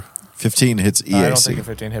before. 15 hits I don't think a EAC.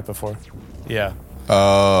 15 hit before. Yeah.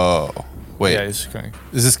 Oh, wait. Yeah, he's going.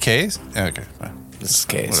 Is this case? Okay, fine. This is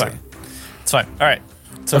case. Fine. It's fine. All right.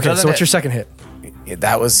 So Okay, so what's your second hit?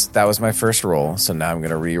 That was my first roll, so now I'm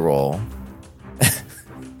going to re-roll.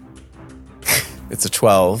 It's a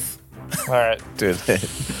 12. All right. Dude. All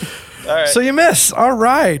right. So you miss. All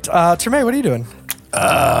right. Tremaine, what are you doing?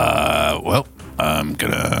 Well, I'm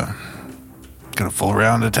gonna full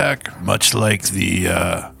round attack, much like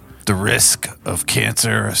the risk of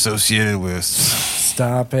cancer associated with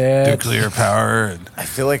Stop it. nuclear power and I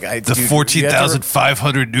feel like the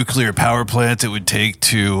 14,500 nuclear power plants it would take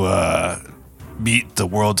to meet the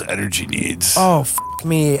world's energy needs. Oh, f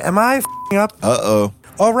me. Am I f***ing up? Uh-oh.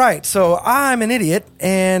 All right. So I'm an idiot,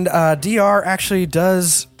 and DR actually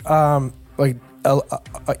does,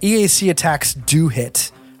 EAC attacks do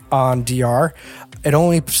hit on DR. It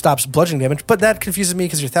only stops bludgeoning damage, but that confuses me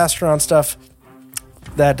because your Thastron stuff,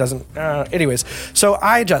 that doesn't. Anyways, so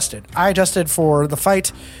I adjusted. For the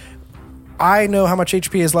fight. I know how much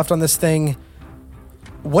HP is left on this thing.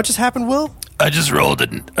 What just happened, Will? I just rolled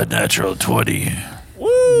a natural 20.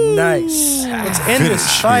 Nice. Let's end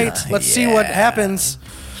this fight. Let's see what happens.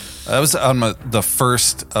 That was on the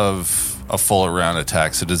first of a full round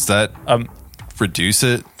attack. So does that reduce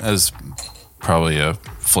it? As probably a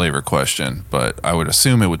flavor question, but I would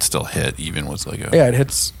assume it would still hit even with like a Yeah, it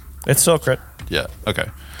hits. It's still a crit. yeah. Okay.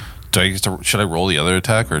 Should I roll the other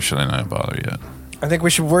attack or should I not bother yet? I think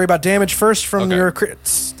we should worry about damage first from Okay. your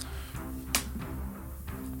crits.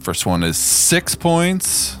 First one is 6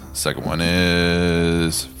 points. Second one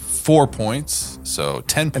is 4 points. So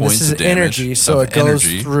 10 And points this is of damage. energy, so of it goes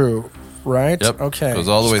energy. through, right? Yep. Okay. Goes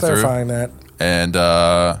all the Just way through. clarifying that. And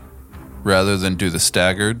rather than do the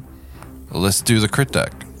staggered, let's do the crit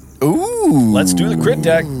deck. Ooh. Let's do the crit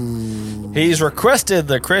deck. He's requested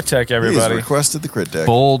the crit deck, He's everybody. requested the crit deck.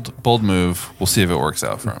 Bold move. We'll see if it works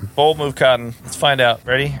out for him. Bold move, Cotton. Let's find out.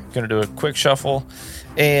 Ready? Gonna do a quick shuffle.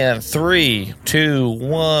 And 3, 2,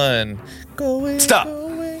 1. Going. Stop.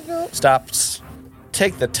 Stop.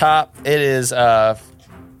 Take the top. It is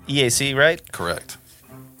EAC, right? Correct.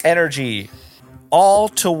 Energy. All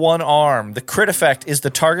to one arm. The crit effect is the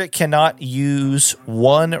target cannot use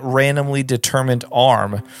one randomly determined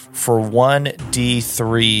arm for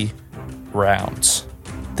 1d3 rounds.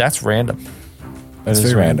 That's random. It's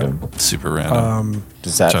very random. Super random.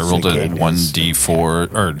 Does that So I rolled a negate his- 1d4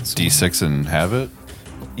 or d6 and have it.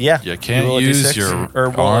 Yeah. You can't roll a use D6 your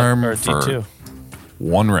roll arm or for D2.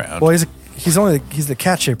 1 round. Well, he's the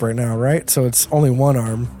cat shape right now, right? So it's only one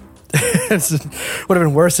arm. It would have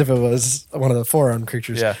been worse if it was one of the 4-armed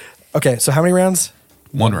creatures. Yeah. Okay, so how many rounds?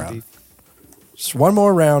 1 round. Just one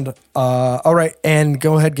more round. All right, and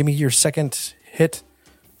go ahead, give me your second hit.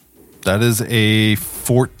 That is a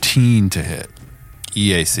 14 to hit.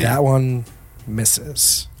 EAC. That one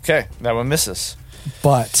misses. Okay, that one misses.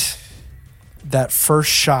 But that first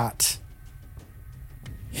shot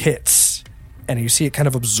hits, and you see it kind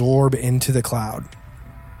of absorb into the cloud.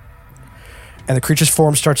 And the creature's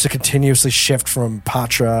form starts to continuously shift from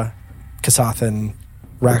Patra, Kasathan,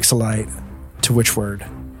 Raxolite to Witchword,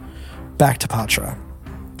 back to Patra.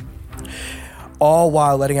 All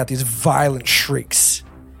while letting out these violent shrieks.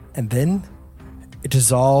 And then it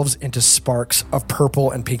dissolves into sparks of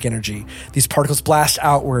purple and pink energy. These particles blast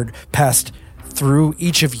outward past through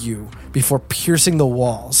each of you before piercing the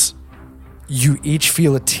walls. You each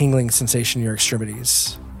feel a tingling sensation in your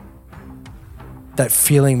extremities. That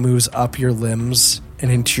feeling moves up your limbs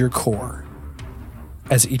and into your core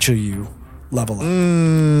as each of you level up.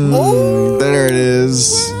 There it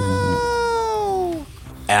is.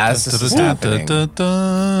 As this is happening,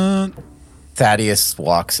 Thaddeus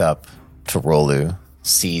walks up to Rolu,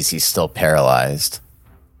 sees he's still paralyzed,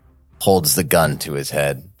 holds the gun to his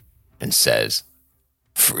head, and says,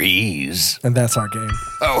 "Freeze." And that's our game.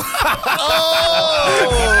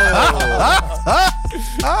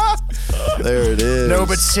 There it is. No,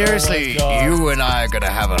 but seriously, you and I are gonna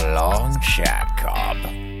have a long chat, Cobb.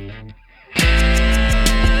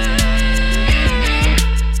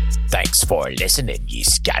 Thanks for listening, ye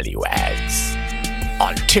scallywags.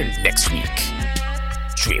 Until next week,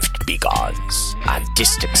 drift begons on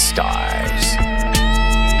distant stars.